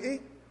然間諗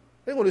起，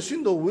我哋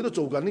宣道會都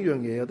做緊呢樣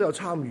嘢，都有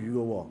參與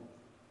嘅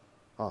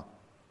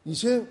而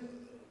且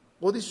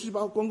嗰啲書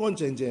包乾乾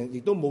淨淨，亦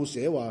都冇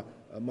寫話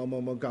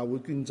某教會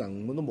捐贈，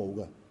咁都冇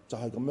嘅，就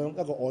係咁樣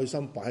一個愛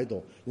心擺喺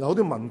度。然後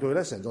啲文具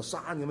咧成座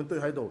山咁樣堆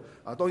喺度，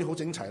當然好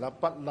整齊啦，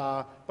筆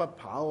筆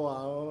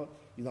刨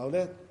然後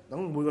咧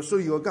等每個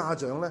需要嘅家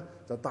長咧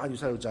就帶住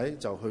細路仔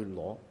就去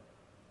攞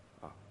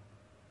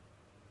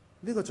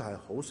呢個就係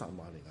好撒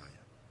瑪利亞人。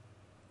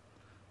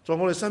在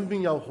我哋身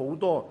邊有好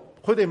多，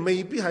佢哋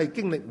未必係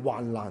經歷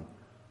患難，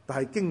但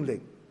係經歷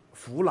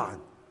苦難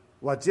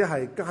或者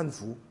係艱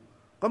苦。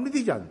咁呢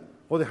啲人，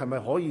我哋係咪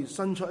可以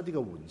伸出一啲嘅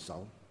援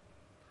手？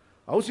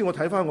好似我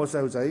睇翻我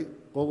細路仔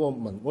嗰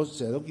個我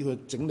成日都叫佢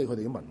整理佢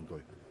哋啲文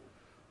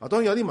具。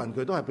當然有啲文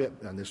具都係俾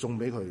人哋送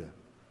俾佢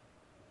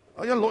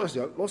嘅。一攞嘅時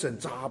候攞成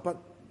紮筆，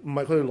唔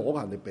係佢哋攞嘅，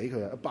人哋俾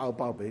佢一包一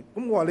包俾。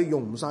咁我話你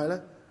用唔晒咧？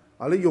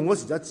你用嗰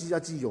時就一支一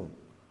支用。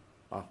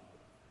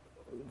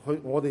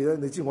我哋咧，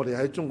你知我哋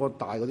喺中國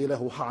大嗰啲咧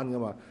好慳噶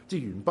嘛，支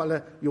鉛筆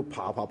咧要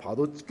刨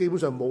到基本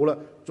上冇啦。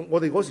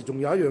我哋嗰時仲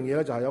有一樣嘢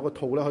咧，就係有個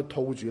套咧可以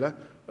套住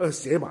咧，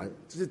寫埋，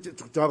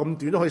仲有咁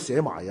短都可以寫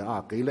埋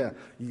幾叻！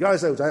而家啲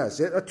細路仔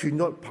寫一斷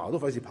咗，刨都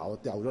費事刨，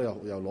掉咗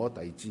又攞第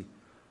二支。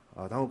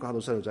等我教到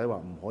細路仔話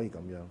唔可以咁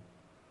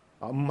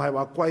樣。唔係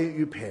話貴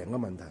與平嘅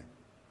問題，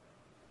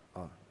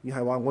而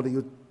係話我哋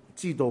要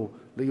知道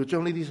你要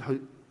將呢啲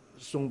去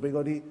送俾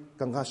嗰啲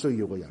更加需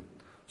要嘅人。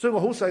所以我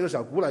好細嘅時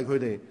候鼓勵佢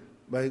哋。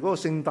咪嗰個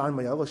聖誕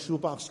咪有一個 shoe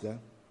box 嘅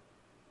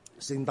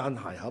聖誕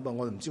鞋盒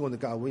我哋唔知我哋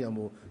教會有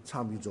冇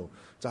參與做，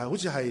就係好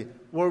似係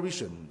World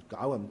Vision 搞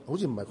嘅，好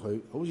似唔係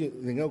佢，好似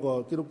另一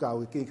個基督教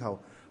嘅機構，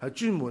係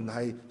專門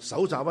係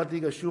搜集一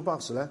啲嘅 shoe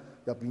box 咧，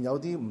入邊有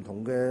啲唔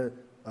同嘅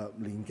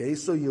年紀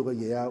需要嘅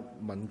嘢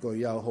文具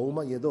又好，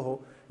乜嘢都好，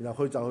然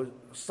後佢就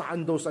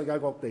散到世界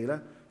各地咧，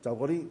就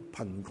嗰啲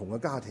貧窮嘅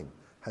家庭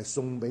係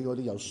送俾嗰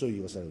啲有需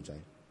要嘅細路仔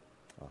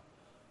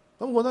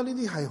咁我覺得呢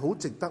啲係好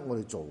值得我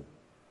哋做。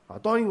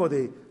當然我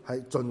哋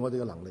係盡我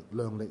哋嘅能力，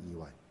量力而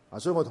為。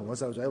所以我同個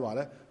細路仔話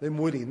咧，你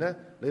每年咧，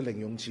你零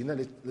用錢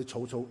咧，你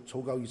儲夠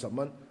20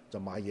蚊就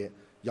買嘢。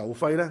郵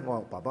費咧，我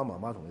話爸爸媽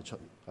媽同你出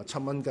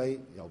，7蚊雞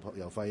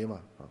郵費啊嘛。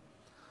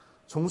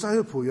從細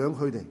去培養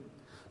佢哋，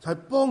就係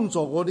幫助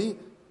嗰啲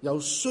有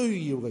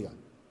需要嘅人，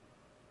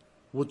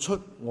活出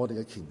我哋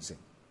嘅虔誠。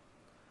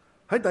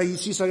喺第二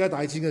次世界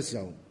大戰嘅時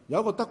候，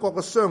有一個德國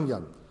嘅商人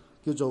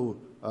叫做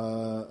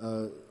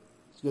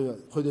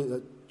佢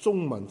哋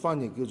中文翻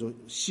譯叫做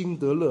辛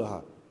德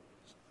勒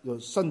叫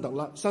辛德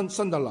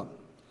勒。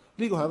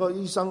呢個係一個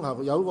醫生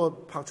有一個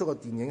拍出個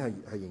電影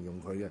係形容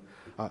佢嘅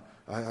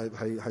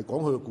係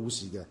講佢嘅故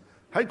事嘅。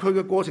喺佢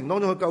嘅過程當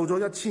中，佢救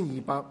咗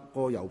1200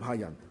個猶太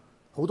人，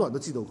好多人都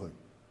知道佢。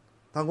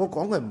但我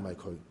講嘅唔係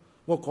佢，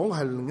我講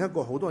係另一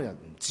個好多人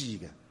唔知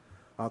嘅。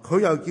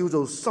佢又叫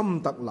做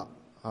辛德勒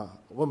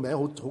個名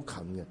好近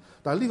嘅。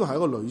但係呢個係一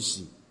個女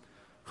士，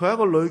佢係一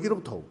個女基督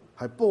徒，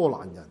係波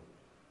蘭人。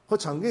佢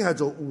曾經係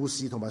做護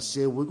士同埋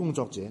社會工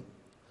作者。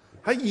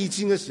喺二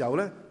戰嘅時候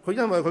咧，佢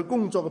因為佢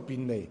工作嘅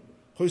便利，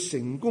佢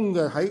成功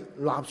嘅喺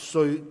納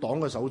粹黨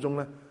嘅手中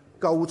咧，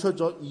救出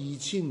咗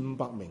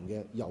2500名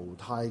嘅猶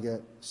太嘅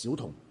小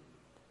童。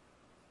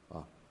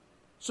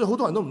所以好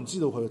多人都唔知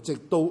道佢，直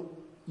到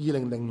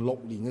2006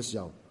年嘅時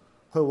候，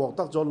佢獲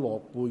得咗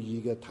諾貝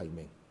爾嘅提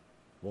名，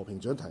和平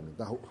獎提名，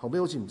但後尾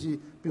好似唔知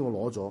邊個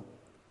攞咗。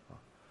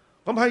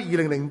咁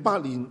喺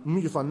2008年5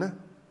月份咧。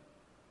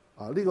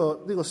呢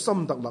個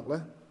辛德勒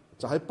咧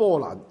就喺波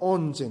蘭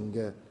安靜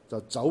嘅就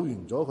走完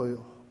咗佢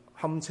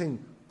堪稱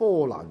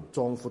波蘭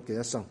壯闊嘅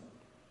一生，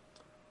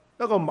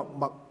一個默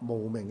默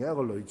無名嘅一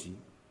個女子，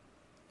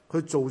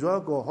佢做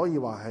咗一個可以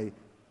話係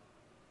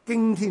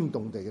驚天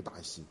動地嘅大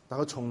事，但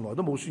佢從來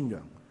都冇宣揚。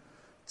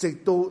直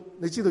到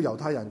你知道猶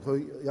太人佢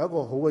有一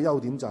個好嘅優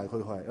點，就係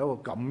佢係一個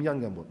感恩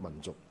嘅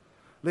民族。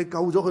你救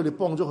咗佢哋，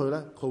幫咗佢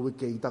咧，佢會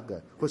記得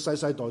嘅，佢世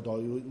世代代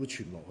會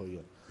傳落去嘅。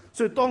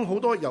所以當好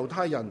多猶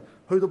太人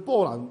去到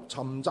波蘭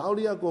尋找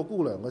呢一個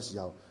姑娘嘅時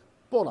候，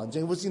波蘭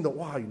政府先到，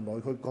哇！原來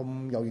佢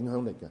咁有影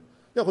響力嘅，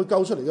因為佢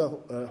救出嚟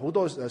嘅好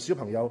多小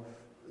朋友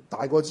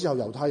大個之後，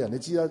猶太人你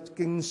知啦，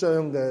經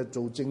商嘅、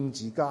做政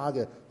治家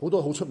嘅，好多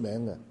好出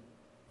名嘅，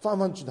翻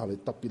轉頭嚟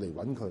特別嚟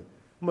揾佢，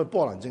咁啊，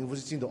波蘭政府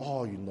先知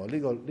道，原來呢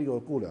個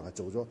姑娘係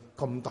做咗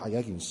咁大嘅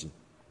一件事。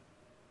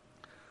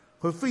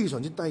佢非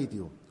常之低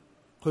調，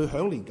佢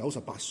享年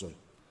98歲。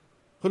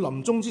佢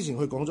臨終之前，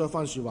佢講咗一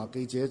番說話，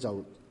記者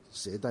就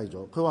寫低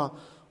咗。佢話：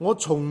我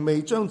從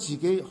未將自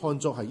己看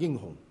作係英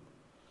雄。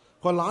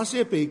佢話那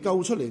些被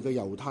救出嚟嘅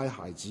猶太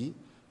孩子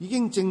已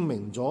經證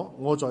明咗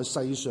我在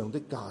世上的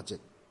價值，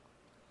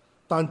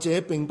但這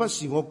並不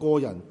是我個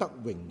人得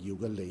榮耀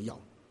嘅理由。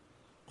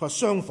佢話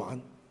相反，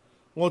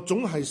我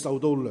總係受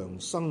到良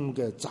心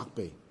嘅責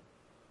備，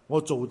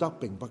我做得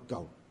並不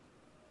夠，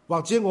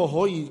或者我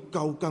可以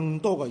救更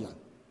多嘅人。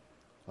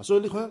所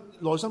以佢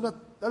內心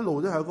一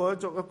路都係一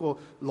個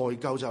內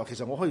疚，就係其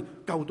實我可以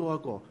救多一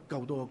個。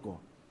佢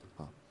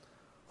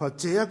話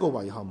這一個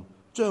遺憾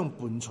將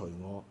伴隨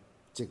我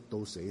直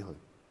到死去。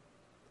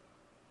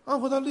我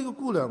覺得呢個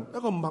姑娘，一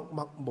個默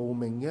默無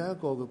名嘅一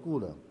個嘅姑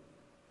娘，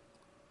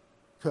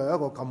佢係一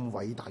個咁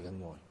偉大嘅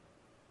愛。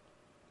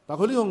但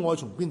佢呢個愛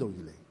從邊度而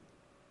嚟？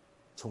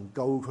從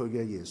救佢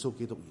嘅耶穌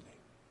基督而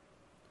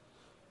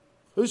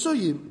嚟。佢雖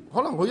然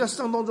可能佢一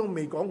生當中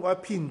未講過一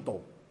篇道，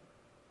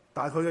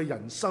但係佢嘅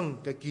人生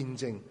嘅見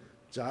證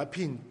就係一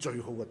篇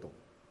最好嘅道。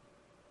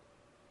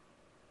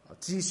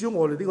至少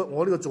我呢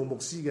個做牧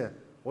師嘅，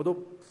我都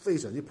非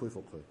常之佩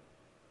服佢。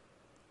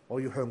我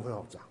要向佢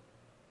學習。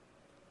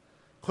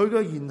佢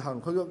嘅言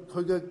行，佢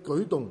嘅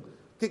舉動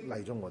激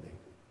勵咗我哋。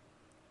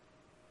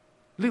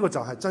呢個就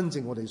係真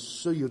正我哋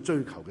需要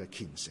追求嘅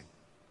虔誠，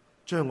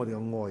將我哋嘅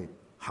愛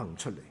行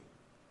出嚟。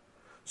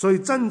所以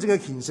真正嘅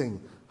虔誠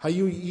係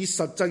要以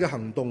實際嘅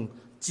行動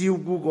照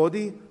顧嗰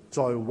啲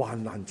在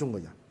患難中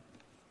嘅人。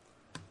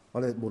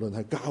我哋無論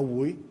係教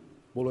會，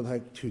無論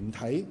係團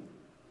體，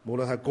無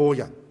論係個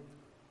人，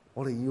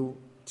我哋要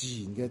自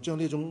然嘅將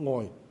呢種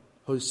愛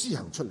去施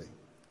行出嚟。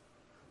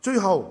最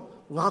後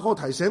雅各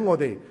提醒我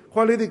哋，佢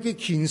話你哋嘅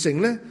虔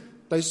誠咧，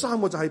第三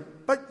個就係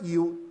不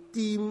要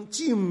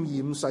沾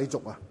染世俗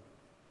啊。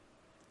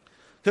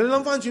其實你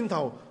諗翻轉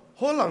頭，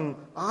可能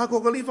雅各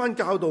嘅呢番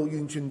教導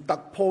完全突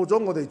破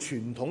咗我哋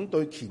傳統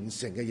對虔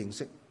誠嘅認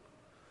識。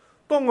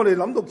當我哋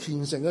諗到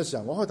虔誠嘅時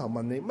候，我開頭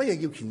問你乜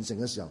嘢叫虔誠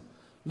嘅時候，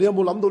你有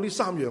冇諗到呢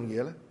三樣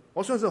嘢咧？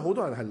我相信好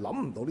多人係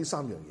諗唔到呢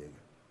三樣嘢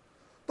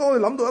嘅。當我哋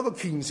諗到一個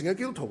虔誠嘅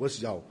基督徒嘅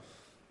時候，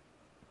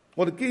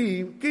我哋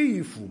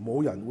幾乎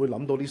冇人會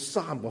諗到呢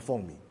三個方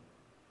面。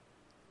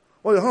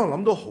我哋可能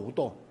諗到好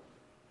多，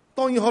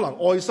當然可能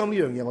愛心呢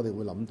樣嘢我哋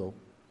會諗到，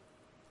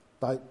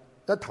但係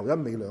一頭一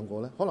尾兩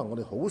個咧，可能我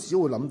哋好少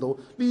會諗到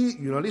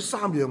原來呢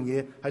三樣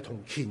嘢係同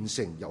虔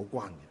誠有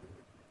關嘅。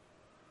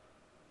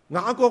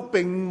雅各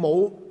並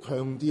冇強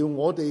調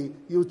我哋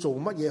要做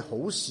乜嘢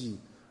好事，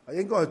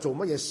應該係做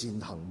乜嘢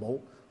善行，冇，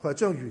佢係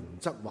將原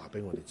則話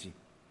俾我哋知。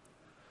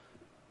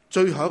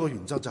最後一個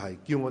原則就係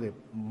叫我哋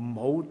唔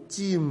好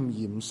沾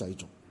染世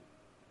俗。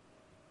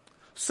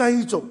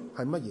世俗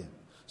係乜嘢？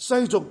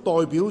世俗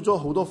代表咗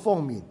好多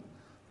方面，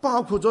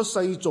包括咗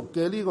世俗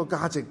嘅呢個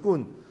價值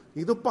觀，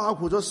亦都包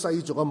括咗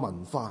世俗嘅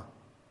文化。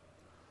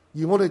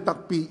而我哋特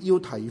別要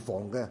提防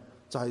嘅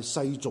就係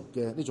世俗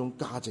嘅呢種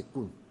價值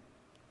觀。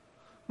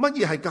乜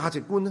嘢係價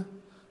值觀呢？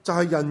就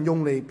係人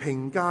用嚟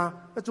評價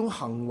一種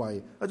行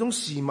為、一種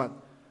事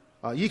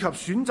物以及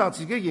選擇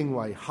自己認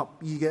為合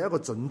意嘅一個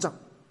準則。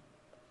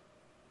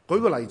舉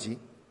個例子，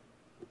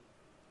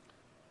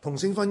同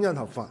性婚姻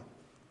合法，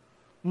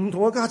唔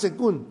同嘅價值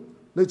觀，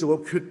你做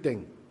個決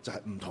定就係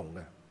唔同嘅。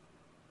呢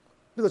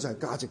個就係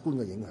價值觀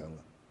嘅影響啦。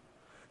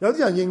有啲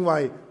人認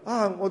為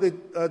我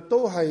哋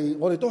都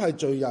係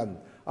罪人，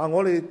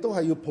我哋都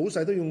係要普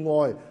世都要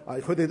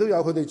愛，佢哋都有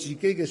佢哋自己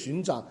嘅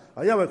選擇，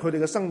因為佢哋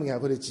嘅生命係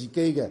佢哋自己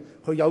嘅，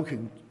佢有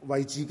權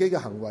為自己嘅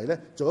行為咧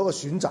做一個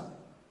選擇。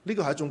呢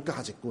個係一種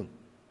價值觀。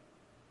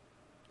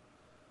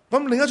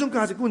咁另一種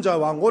價值觀就係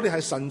話，我哋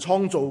係神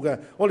創造嘅，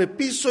我哋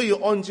必須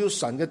要按照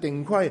神嘅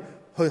定規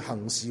去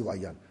行事為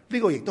人。呢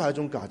個亦都係一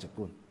種價值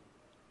觀。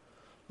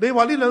你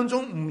話呢兩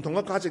種唔同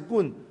嘅價值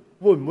觀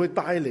會唔會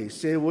帶嚟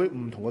社會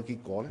唔同嘅結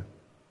果呢？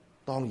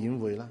當然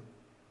會啦。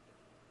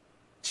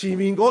前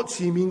面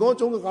嗰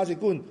種嘅價值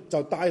觀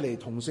就帶嚟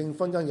同性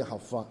婚姻嘅合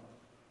法，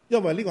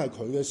因為呢個係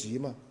佢嘅事啊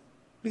嘛，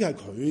呢個係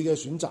佢嘅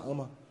選擇啊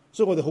嘛，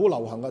所以我哋好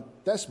流行嘅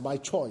That's my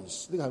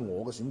choice， 呢個係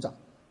我嘅選擇。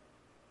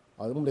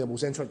咁你又冇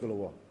聲出㗎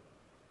咯。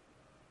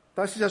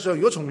但係事實上，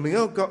如果從另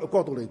一個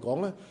角度嚟講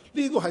咧，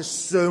呢個係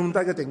上帝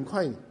嘅定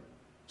規，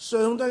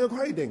上帝嘅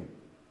規定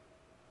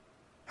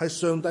係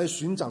上帝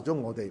選擇咗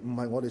我哋，唔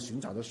係我哋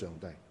選擇咗上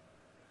帝。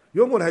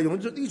如果我哋係用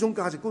咗呢種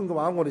價值觀嘅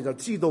話，我哋就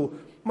知道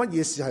乜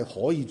嘢事係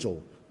可以做，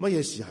乜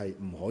嘢事係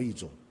唔可以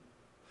做。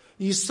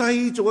而世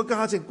俗嘅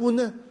價值觀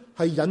咧，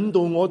係引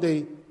導我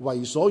哋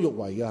為所欲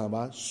為嘅，係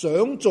嘛？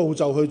想做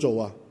就去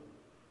做啊！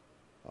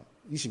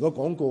以前個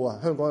廣告啊，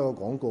香港有個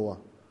廣告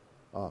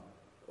啊，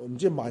唔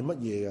知賣乜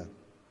嘢嘅。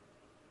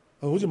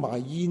好似賣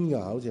煙㗎，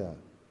好似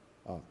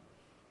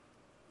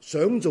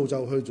想做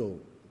就去做，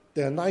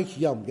定係 Nike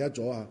又唔記得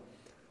咗啊！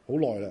好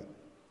耐啦。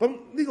咁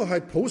呢個係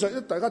普世，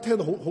大家聽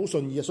到好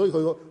順意啊，所以佢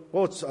嗰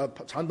個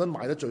產品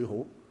賣得最好，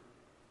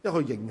因為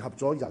佢迎合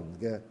咗人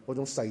嘅嗰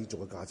種世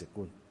俗嘅價值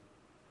觀。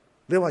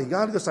你話而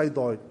家呢個世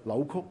代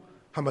扭曲，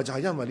係咪就係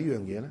因為呢樣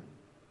嘢咧？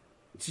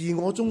自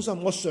我中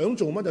心，我想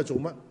做乜就做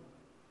乜。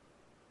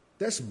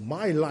That's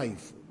my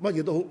life， 乜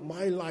嘢都好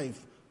 ，my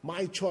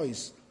life，my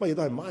choice， 乜嘢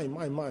都係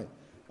my。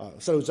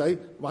細路仔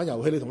玩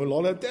遊戲，你同佢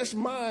攞咧 ，That's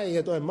my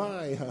嘅都係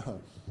my。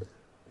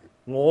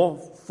我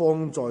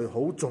放在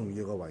好重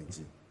要嘅位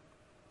置，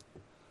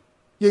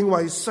認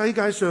為世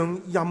界上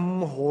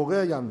任何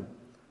嘅人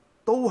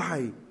都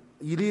係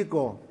以呢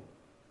個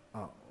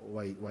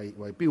為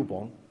標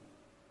榜。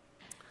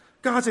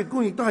價值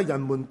觀亦都係人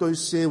們對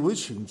社會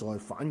存在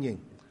反應。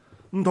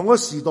唔同嘅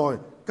時代，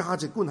價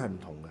值觀係唔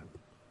同嘅。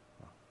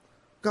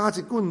價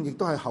值觀亦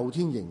都係後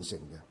天形成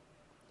嘅，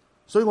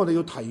所以我哋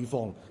要提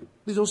防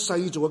呢種世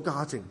俗嘅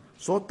價值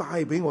所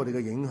帶俾我哋嘅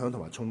影響同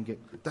埋衝擊。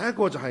第一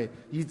個就係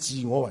以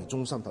自我為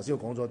中心，頭先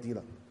我講咗啲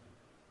啦。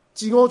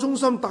自我中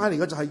心帶嚟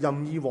嘅就係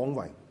任意妄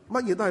為，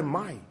乜嘢都係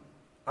my、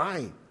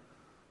I。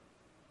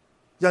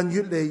人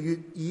越嚟越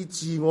以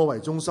自我為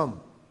中心，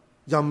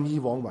任意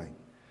妄為，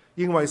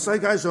認為世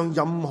界上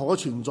任何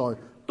存在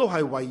都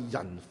係為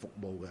人服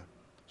務嘅，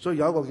所以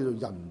有一個叫做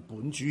人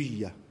本主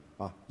義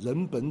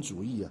人本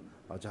主義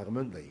就係咁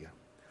樣嚟嘅。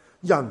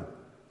人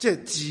即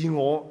係自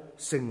我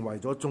成為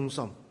咗中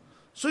心，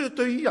所以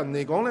對於人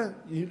嚟講咧，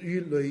越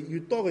嚟越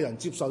多嘅人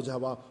接受就係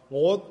話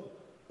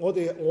我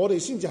哋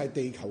先至係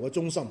地球嘅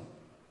中心，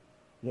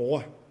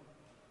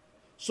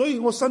所以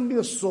我身邊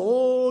嘅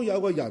所有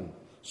嘅人、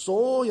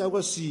所有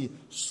嘅事、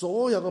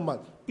所有嘅物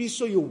必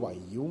須要圍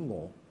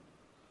繞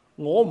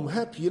我唔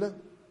happy 咧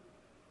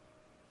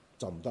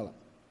就唔得啦。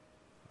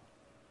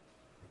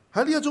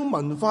喺呢一種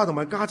文化同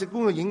埋價值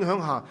觀嘅影響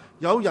下，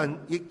有人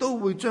亦都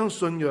會將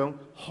信仰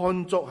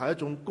看作係一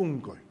種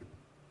工具。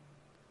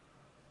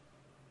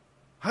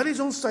喺呢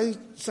種世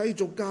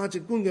俗價值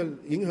觀嘅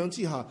影響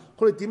之下，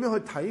佢哋點樣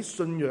去睇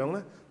信仰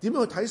呢？點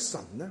樣去睇神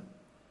呢？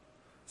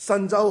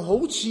神就好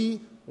似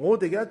我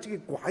哋嘅一支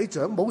拐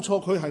杖，冇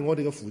錯，佢係我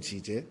哋嘅扶持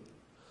者。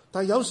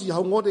但係有時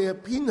候我哋係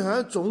偏向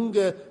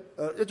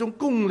一種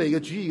功利嘅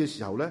主義嘅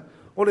時候呢，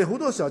我哋好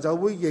多時候就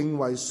會認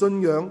為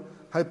信仰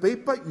係俾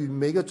不完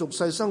美嘅俗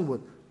世生活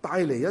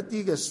帶嚟一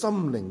啲嘅心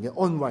靈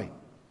嘅安慰。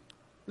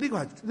呢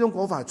種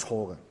講法係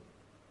錯嘅。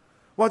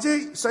或者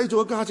世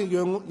俗嘅價值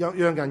讓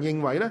人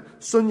認為咧，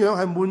信仰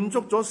係滿足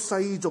咗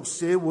世俗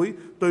社會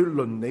對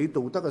倫理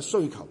道德嘅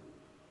需求，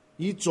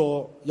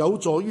有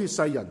助於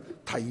世人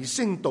提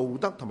升道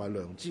德同埋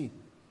良知。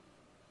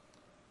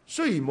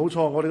雖然冇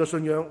錯，我哋嘅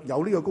信仰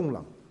有呢個功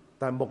能，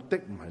但係目的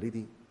唔係呢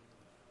啲。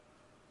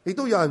亦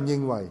都有人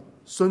認為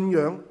信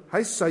仰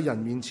喺世人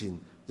面前，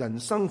人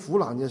生苦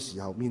難嘅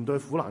時候，面對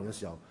苦難嘅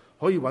時候，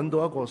可以揾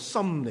到一個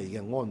心理嘅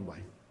安慰，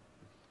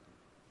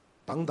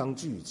等等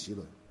諸如此類。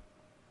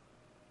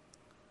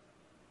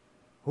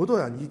好多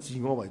人以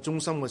自我為中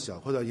心嘅時候，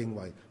佢就認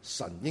為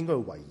神應該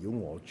圍繞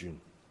我轉，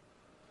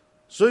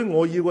所以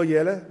我要嘅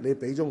嘢咧，你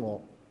俾咗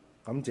我，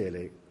感謝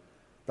你。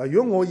但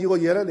如果我要嘅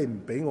嘢咧，你唔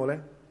俾我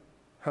咧，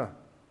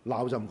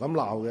鬧就唔敢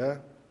鬧嘅，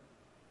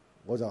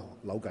我就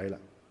扭計啦。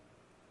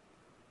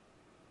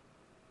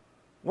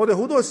我哋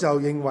好多時候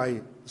認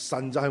為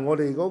神就係我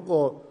哋嗰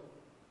個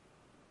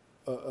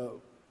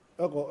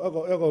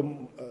一個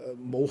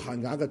冇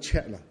限額嘅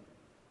check 啦，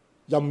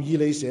任意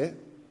你寫。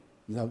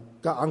然後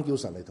夾硬叫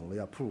神嚟同你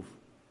approve，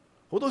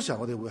 好多時候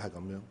我哋會係咁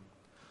樣，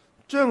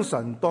將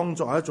神當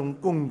作係一種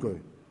工具。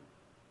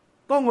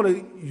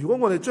如果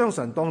我哋將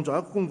神當作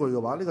一個工具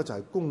嘅話，呢個就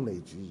係功利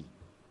主義。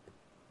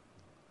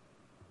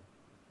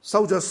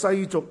受着世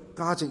俗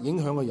價值影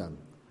響嘅人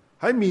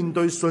喺面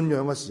對信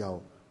仰嘅時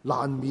候，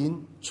難免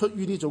出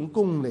於呢種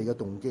功利嘅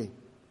動機，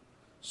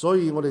所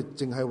以我哋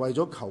淨係為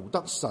咗求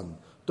得神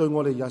對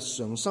我哋日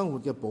常生活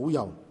嘅保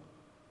佑，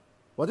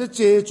或者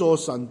借助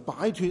神擺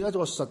脫一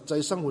個實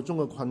際生活中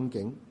嘅困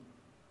境，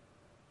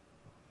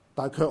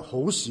但卻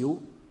好少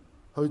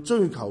去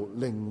追求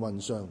靈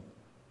魂上、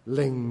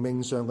靈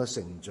命上嘅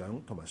成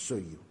長同埋需要。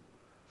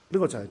呢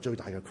個就係最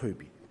大嘅區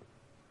別。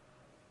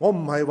我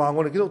唔係話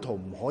我哋基督徒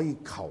唔可以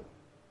求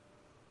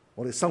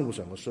我哋生活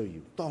上嘅需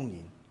要，當然，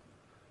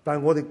但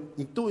係我哋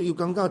亦都要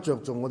更加着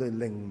重我哋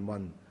靈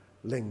魂、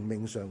靈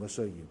命上嘅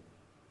需要。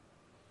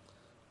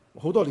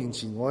好多年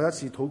前，我有一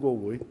次禱告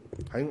會，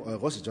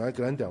嗰時仲喺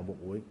Cantonese 牧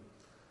會。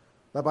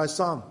禮拜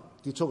三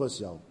結束嘅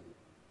時候，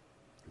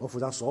我負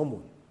責鎖門，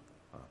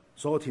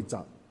鎖個鐵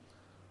閘。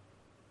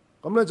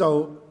咁咧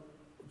就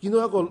見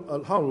到一個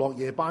可能落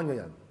夜班嘅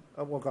人，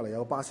我隔離有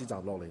個巴士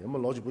站落嚟，咁啊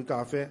攞住杯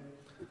咖啡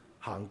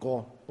行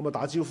過，咁啊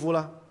打招呼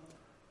啦。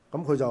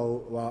咁佢就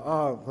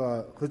話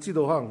佢知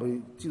道，可能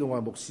佢知道我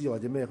係牧師或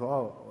者咩，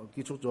佢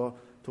結束咗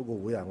禱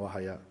告會啊，我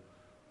係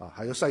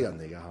係個西人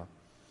嚟嘅嚇。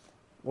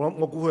我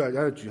估佢係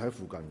喺度住喺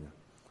附近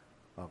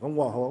嘅，咁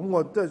我話好，咁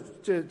我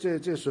即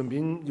係順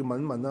便要問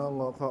一問啦。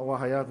我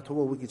話係啊，禱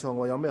告會結束，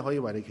我有咩可以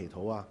為你祈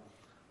禱啊？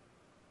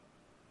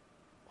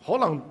可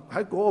能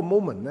喺嗰個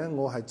moment 咧，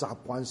我係習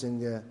慣性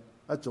嘅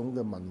一種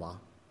嘅問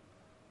話。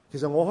其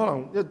實我可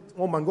能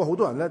我問過好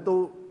多人咧，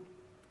都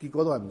結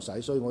果都係唔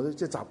使，所以我都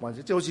即係習慣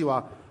性，即係好似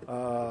話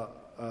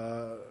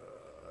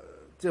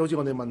即係好似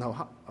我哋問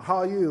候 how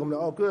are you 咁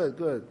樣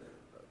，good，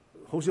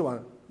好少話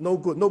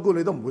no good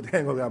你都唔會聽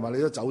佢嘅係嘛？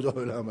你都走咗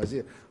去啦係咪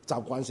先？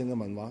習慣性嘅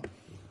問話。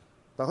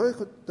但係佢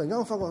突然間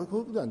我發覺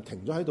佢啲人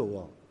停咗喺度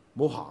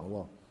喎，冇行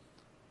喎。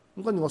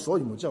咁跟住我鎖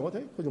完門之後，我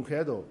睇佢仲企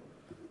喺度。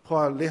佢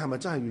話：你係咪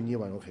真係願意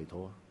為我祈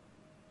禱啊？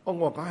我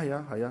話梗係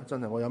啊，係啊，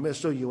真係。我有咩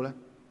需要咧？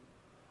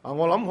我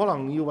諗可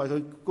能要為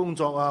佢工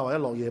作啊，或者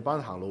落夜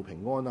班行路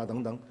平安啊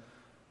等等。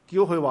叫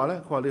佢話咧，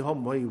佢話你可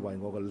唔可以為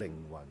我嘅靈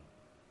魂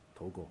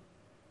禱告？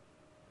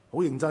好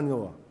認真嘅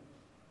喎。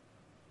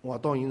我話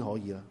當然可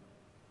以啦。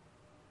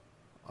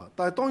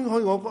但係當然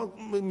可以，我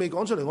未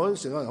講出嚟，我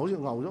成個人好似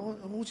牛咗，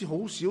好似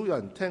好少有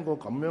人聽過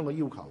咁樣嘅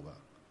要求㗎。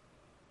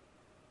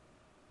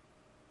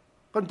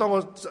跟住當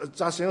我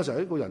扎醒嘅時候，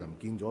呢個人就唔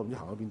見咗，唔知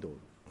行咗邊度。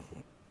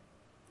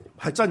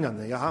係真人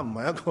嚟㗎嚇，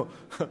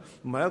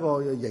唔係一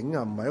個影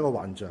啊，唔係一個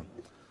幻象。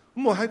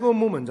咁我喺嗰個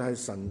moment 就係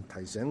神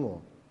提醒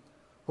我，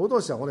好多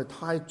時候我哋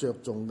太着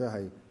重嘅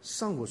係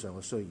生活上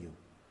嘅需要，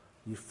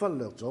而忽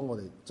略咗我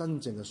哋真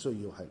正嘅需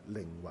要係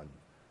靈魂、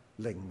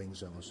靈命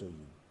上嘅需要。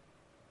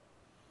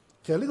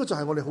其實呢個就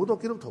係我哋好多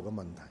基督徒嘅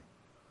問題。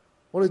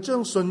我哋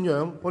將信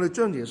仰，我哋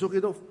將耶穌基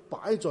督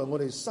擺在我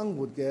哋生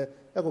活嘅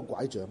一個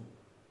拐杖，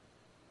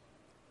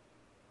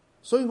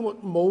所以我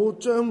冇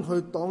將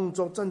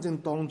佢真正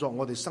當作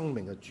我哋生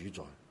命嘅主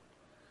宰。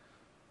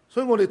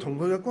所以我哋同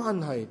佢嘅關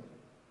係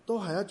都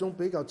係一種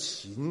比較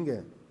淺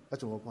嘅一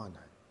種嘅關係。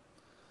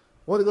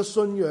我哋嘅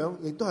信仰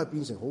亦都係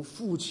變成好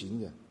膚淺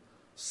嘅，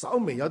稍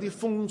微有啲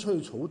風吹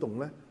草動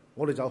咧，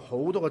我哋就好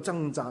多嘅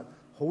掙扎，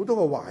好多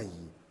嘅懷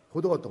疑，好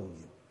多嘅動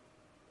搖。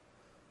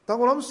但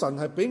我諗神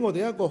係俾我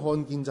哋一個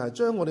看見，就係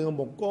將我哋嘅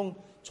目光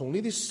從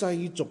呢啲世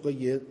俗嘅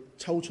嘢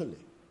抽出嚟，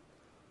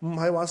唔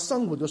係話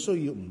生活嘅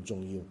需要唔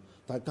重要，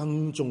但係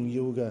更重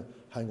要嘅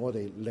係我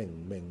哋靈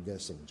命嘅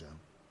成長。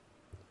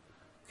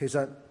其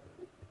實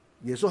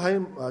耶穌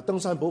喺登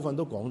山寶訓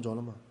都講咗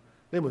啦嘛，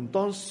你們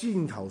當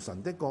先求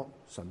神的國、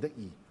神的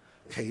義，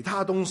其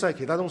他東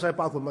西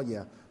包括乜嘢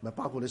啊？咪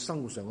包括你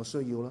生活上嘅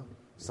需要啦，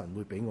神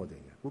會俾我哋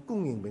嘅，會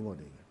供應俾我哋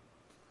嘅。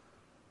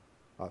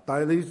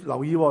但係你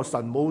留意喎，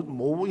神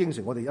冇應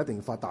承我哋一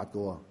定發達嘅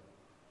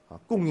喎，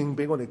供應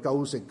俾我哋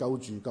夠食夠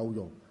住夠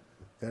用。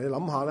其實你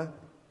諗下咧，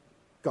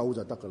夠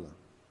就得㗎啦，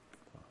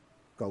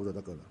夠就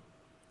得㗎啦。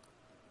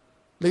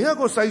另一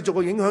個世俗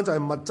嘅影響就係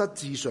物質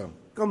至上、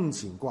金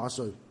錢掛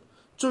帥、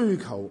追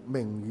求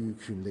名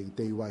譽、權利、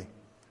地位，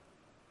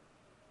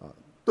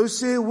對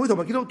社會同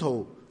埋基督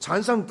徒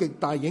產生極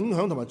大影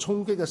響同埋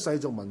衝擊嘅世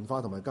俗文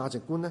化同埋價值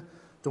觀咧，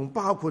仲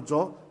包括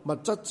咗物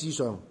質至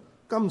上、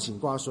金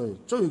錢掛帥、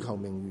追求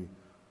名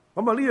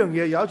譽。咁啊，呢樣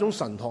嘢有一種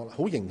神學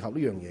好迎合呢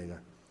樣嘢嘅，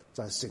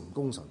就係成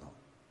功神學。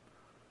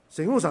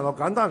成功神學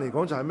簡單嚟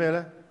講就係咩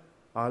咧？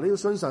你要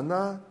信神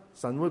啦，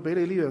神會俾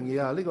你呢樣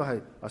嘢啊！呢個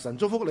係神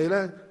祝福你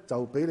咧，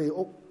就俾你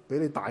屋，俾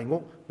你大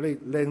屋，俾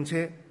你靚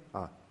車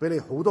啊，俾你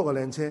好多嘅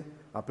靚車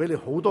啊，俾你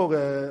好多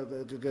嘅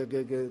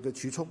儲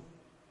蓄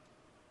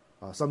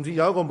啊！甚至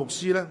有一個牧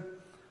師咧，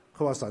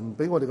佢話神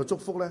俾我哋嘅祝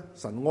福咧，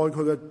神愛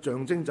佢嘅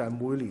象徵就係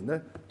每年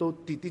咧都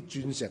跌啲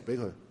鑽石俾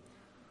佢。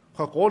佢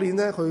話嗰年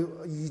咧，佢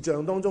異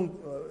象當中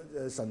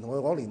神同佢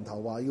講年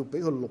頭話要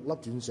俾佢6粒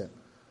鑽石，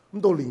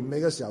咁到年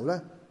尾嘅時候咧，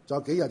就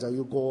有幾日就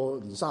要過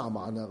年30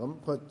晚啦。咁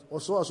佢話我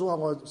數下，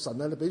我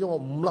神啊，你俾咗我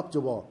5粒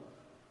啫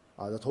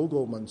喎，就禱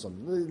告問神，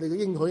你嘅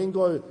應許應該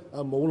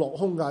冇落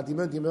空㗎，點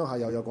樣係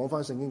又講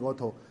翻聖經嗰一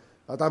套。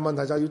但係問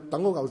題就係要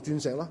等嗰嚿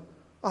鑽石啦。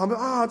係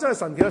咪真係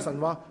神奇啊！神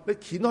話你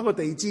掀開個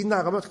地氈啦，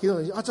咁樣掀開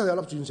地氈真係有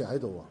粒鑽石喺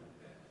度啊！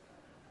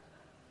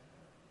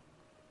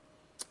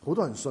好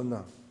多人信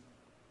啊！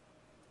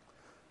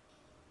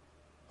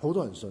好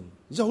多人信，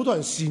而且好多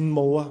人羨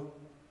慕啊！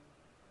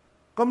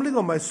咁呢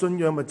個咪信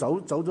仰咪走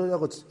咗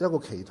一個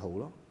歧途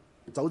咯，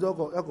走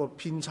咗一個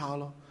偏差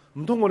咯。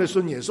唔通我哋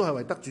信耶穌係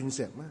為得鑽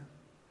石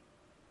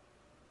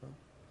咩？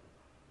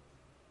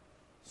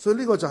所以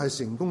呢個就係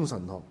成功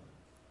神學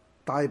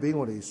帶俾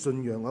我哋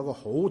信仰一個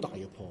好大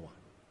嘅破壞。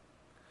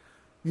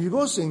如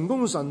果成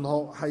功神學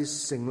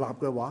係成立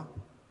嘅話，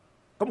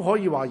咁可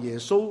以話耶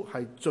穌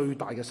係最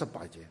大嘅失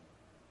敗者。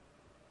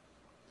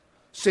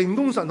成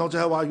功神學就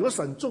係話，如果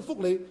神祝福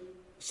你，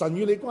神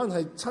與你關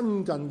係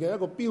親近嘅一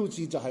個標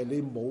誌就係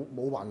你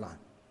冇患難、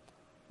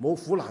冇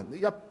苦難，你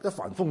一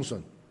帆風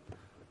順。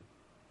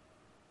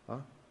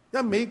一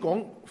味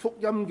講福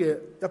音嘅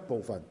一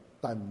部分，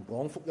但係唔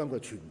講福音嘅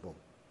全部。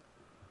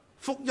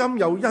福音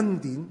有恩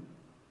典，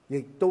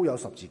亦都有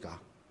十字架，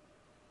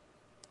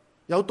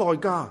有代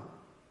價，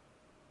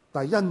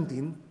但係恩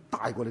典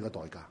大過你嘅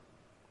代價。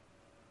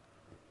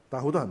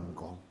但係好多人唔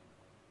講。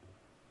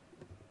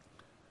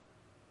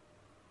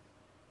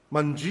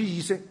民主意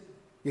識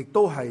亦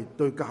都係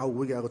對教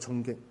會嘅一個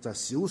衝擊，就係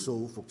少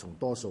數服從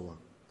多數啊，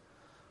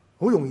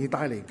好容易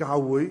帶嚟教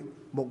會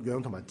牧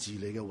養同埋治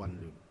理嘅混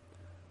亂。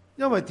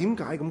因為點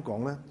解咁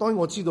講咧？當然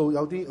我知道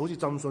有啲好似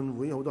浸信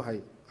會好多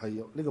係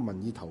呢個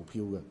民意投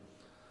票嘅，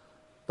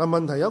但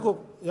問題有一個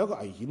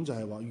危險就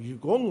係話，如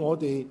果我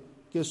哋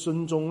嘅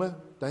信眾咧，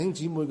弟兄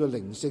姊妹嘅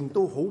靈性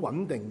都好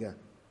穩定嘅，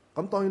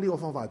咁當然呢個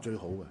方法係最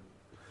好嘅。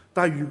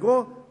但係如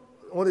果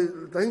我哋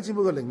弟兄姊妹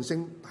嘅靈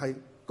性係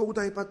高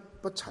低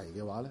不齊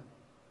嘅話咧，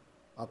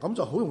咁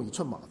就好容易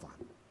出麻煩，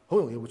好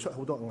容易會出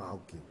好多拗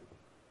撬，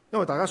因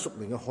為大家屬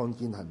靈嘅看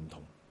見係唔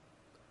同。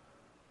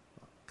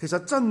其實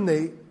真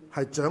理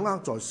係掌握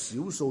在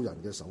少數人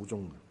嘅手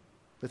中嘅。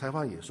你睇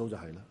翻耶穌就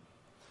係啦，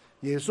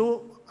耶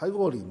穌喺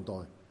嗰個年代，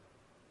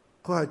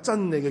佢係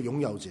真理嘅擁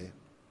有者，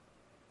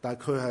但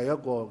係佢係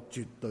一個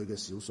絕對嘅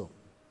少數。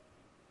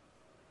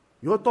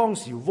如果當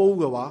時 vote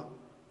嘅話，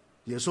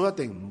耶穌一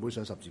定唔會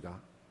上十字架。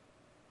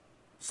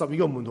12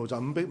個門徒就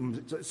唔俾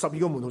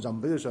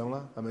佢上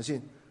啦，係咪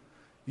先？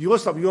如果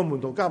12個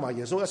門徒加埋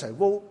耶穌一齊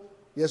vote，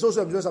耶穌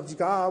上唔上十字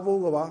架啊 vote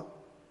嘅話，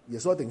耶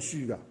穌一定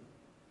輸噶，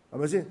係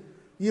咪先？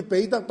以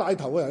彼得帶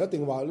頭嘅人一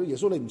定話：耶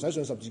穌你唔使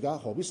上十字架，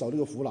何必受呢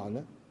個苦難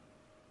呢？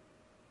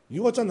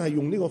如果真係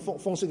用呢個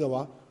方式嘅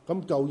話，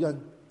咁救恩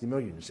點樣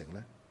完成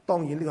呢？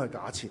當然呢個係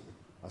假設，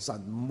神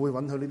唔會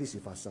允許呢啲事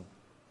發生。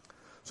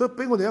所以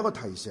俾我哋一個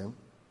提醒，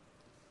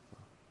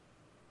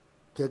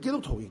其實基督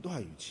徒亦都係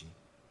如此。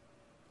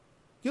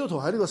基督徒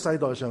喺呢個世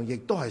代上亦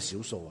都係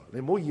少數啊！你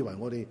唔好以為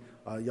我哋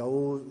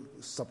有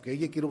10幾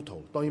億基督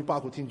徒，當然包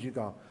括天主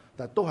教，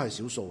但係都係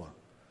少數啊！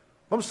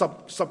咁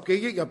十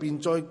幾億入邊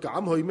再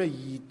減去咩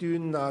異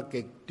端啊、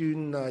極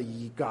端啊、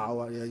異教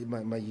啊，唔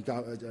係異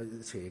教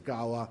邪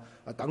教啊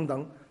等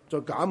等，再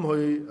減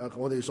去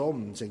我哋所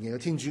唔承認嘅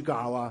天主教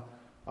啊，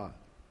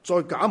再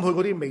減去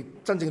嗰啲未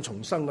真正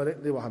重生嘅咧，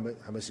你話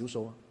係咪少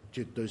數啊？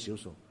絕對少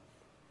數。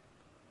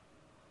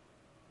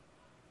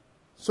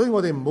所以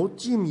我哋唔好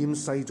沾染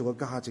世俗嘅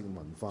價值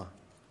文化，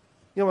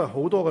因為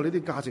好多嘅呢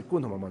啲價值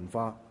觀同埋文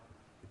化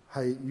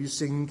係與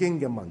聖經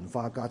嘅文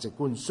化價值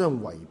觀相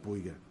違背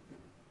嘅。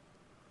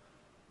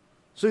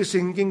所以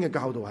聖經嘅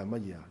教導係乜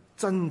嘢啊？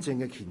真正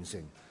嘅虔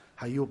誠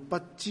係要不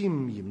沾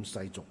染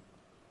世俗，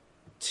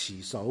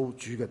持守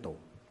主嘅道。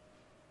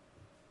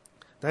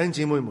弟兄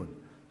姊妹們，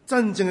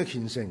真正嘅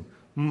虔誠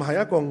唔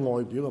係一個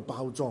外表嘅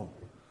包裝，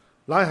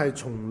乃係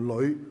從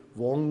裏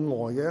往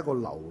外嘅一個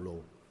流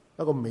露，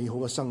一個美好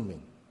嘅生命。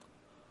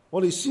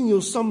我哋先要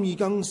心意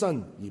更新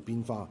而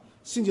變化，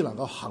先至能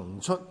夠行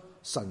出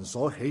神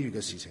所喜悅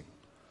嘅事情。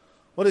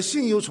我哋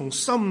先要從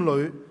心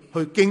裏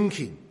去敬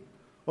虔，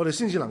我哋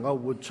先至能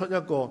夠活出一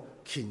個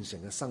虔誠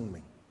嘅生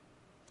命。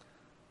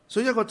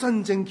所以一個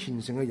真正虔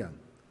誠嘅人，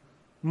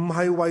唔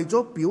係為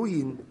咗表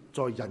現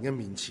在人嘅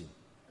面前，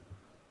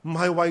唔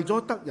係為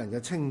咗得人嘅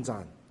稱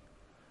讚，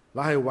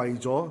乃係為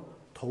咗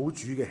討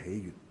主嘅喜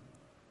悅，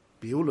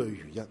表裏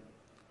如一，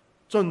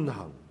遵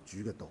行主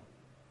嘅道。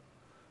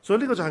所以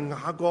呢個就係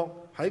雅各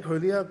喺佢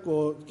呢一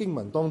個經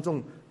文當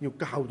中要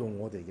教導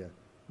我哋嘅，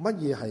乜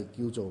嘢係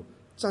叫做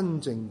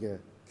真正嘅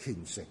虔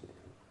誠。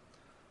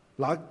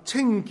嗱，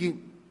清潔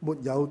沒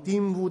有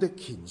玷污的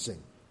虔誠，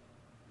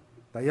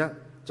第一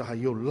就係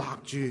要勒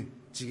住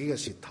自己嘅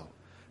舌頭，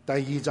第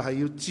二就係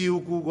要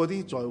照顧嗰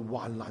啲在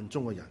患難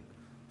中嘅人，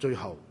最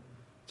後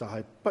就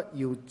係不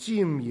要沾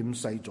染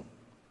世俗，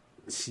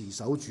持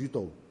守主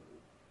道，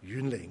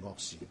遠離惡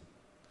事。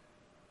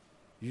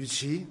如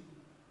此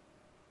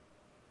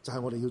就係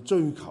我哋要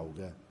追求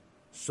嘅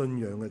信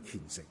仰嘅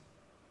虔誠。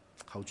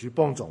求主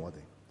幫助我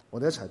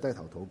哋一齊低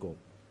頭禱告。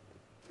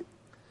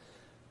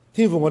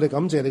天父，我哋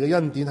感謝你嘅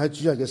恩典，喺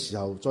主日嘅時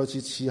候再次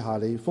賜下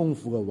你豐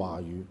富嘅話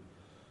語，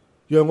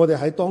讓我哋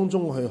喺當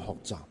中去學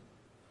習。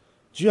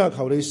主啊，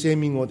求你赦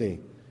免我哋，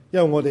因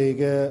為我哋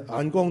嘅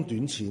眼光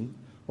短淺，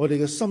我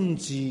哋嘅心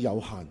智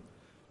有限，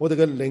我哋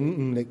嘅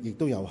領悟力亦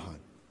都有限。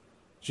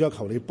主啊，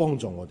求你幫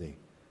助我哋，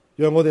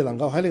讓我哋能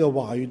夠喺你嘅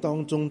話語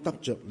當中得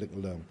着力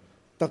量，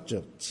得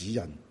着指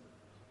引。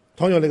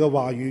倘若你嘅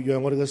話語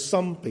讓我哋嘅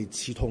心被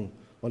刺痛，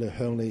我哋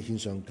向你獻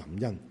上感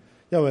恩，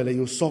因為你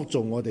要塑造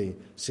我哋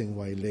成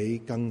為你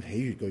更喜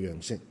悅嘅樣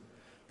式。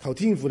求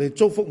天父你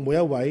祝福每一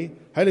位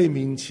喺你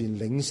面前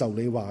領受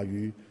你話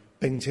語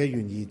並且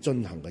願意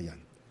遵行嘅人。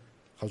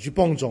求主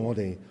幫助我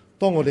哋，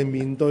當我哋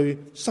面對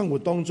生活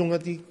當中一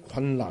啲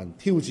困難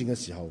挑戰嘅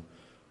時候，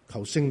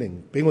求聖靈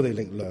俾我哋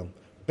力量，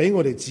俾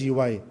我哋智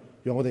慧，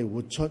讓我哋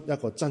活出一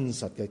個真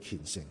實嘅虔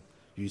誠，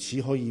如此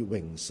可以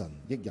榮神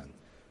益人。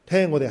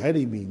聽我哋喺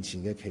你面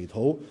前嘅祈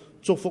禱，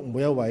祝福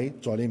每一位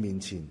在你面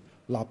前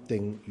立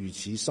定如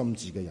此心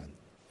志嘅人，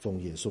奉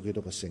耶穌基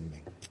督嘅聖名，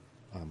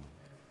阿們。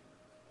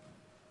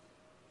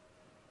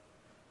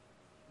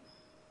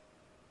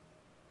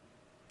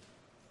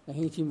弟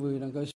兄姊妹能夠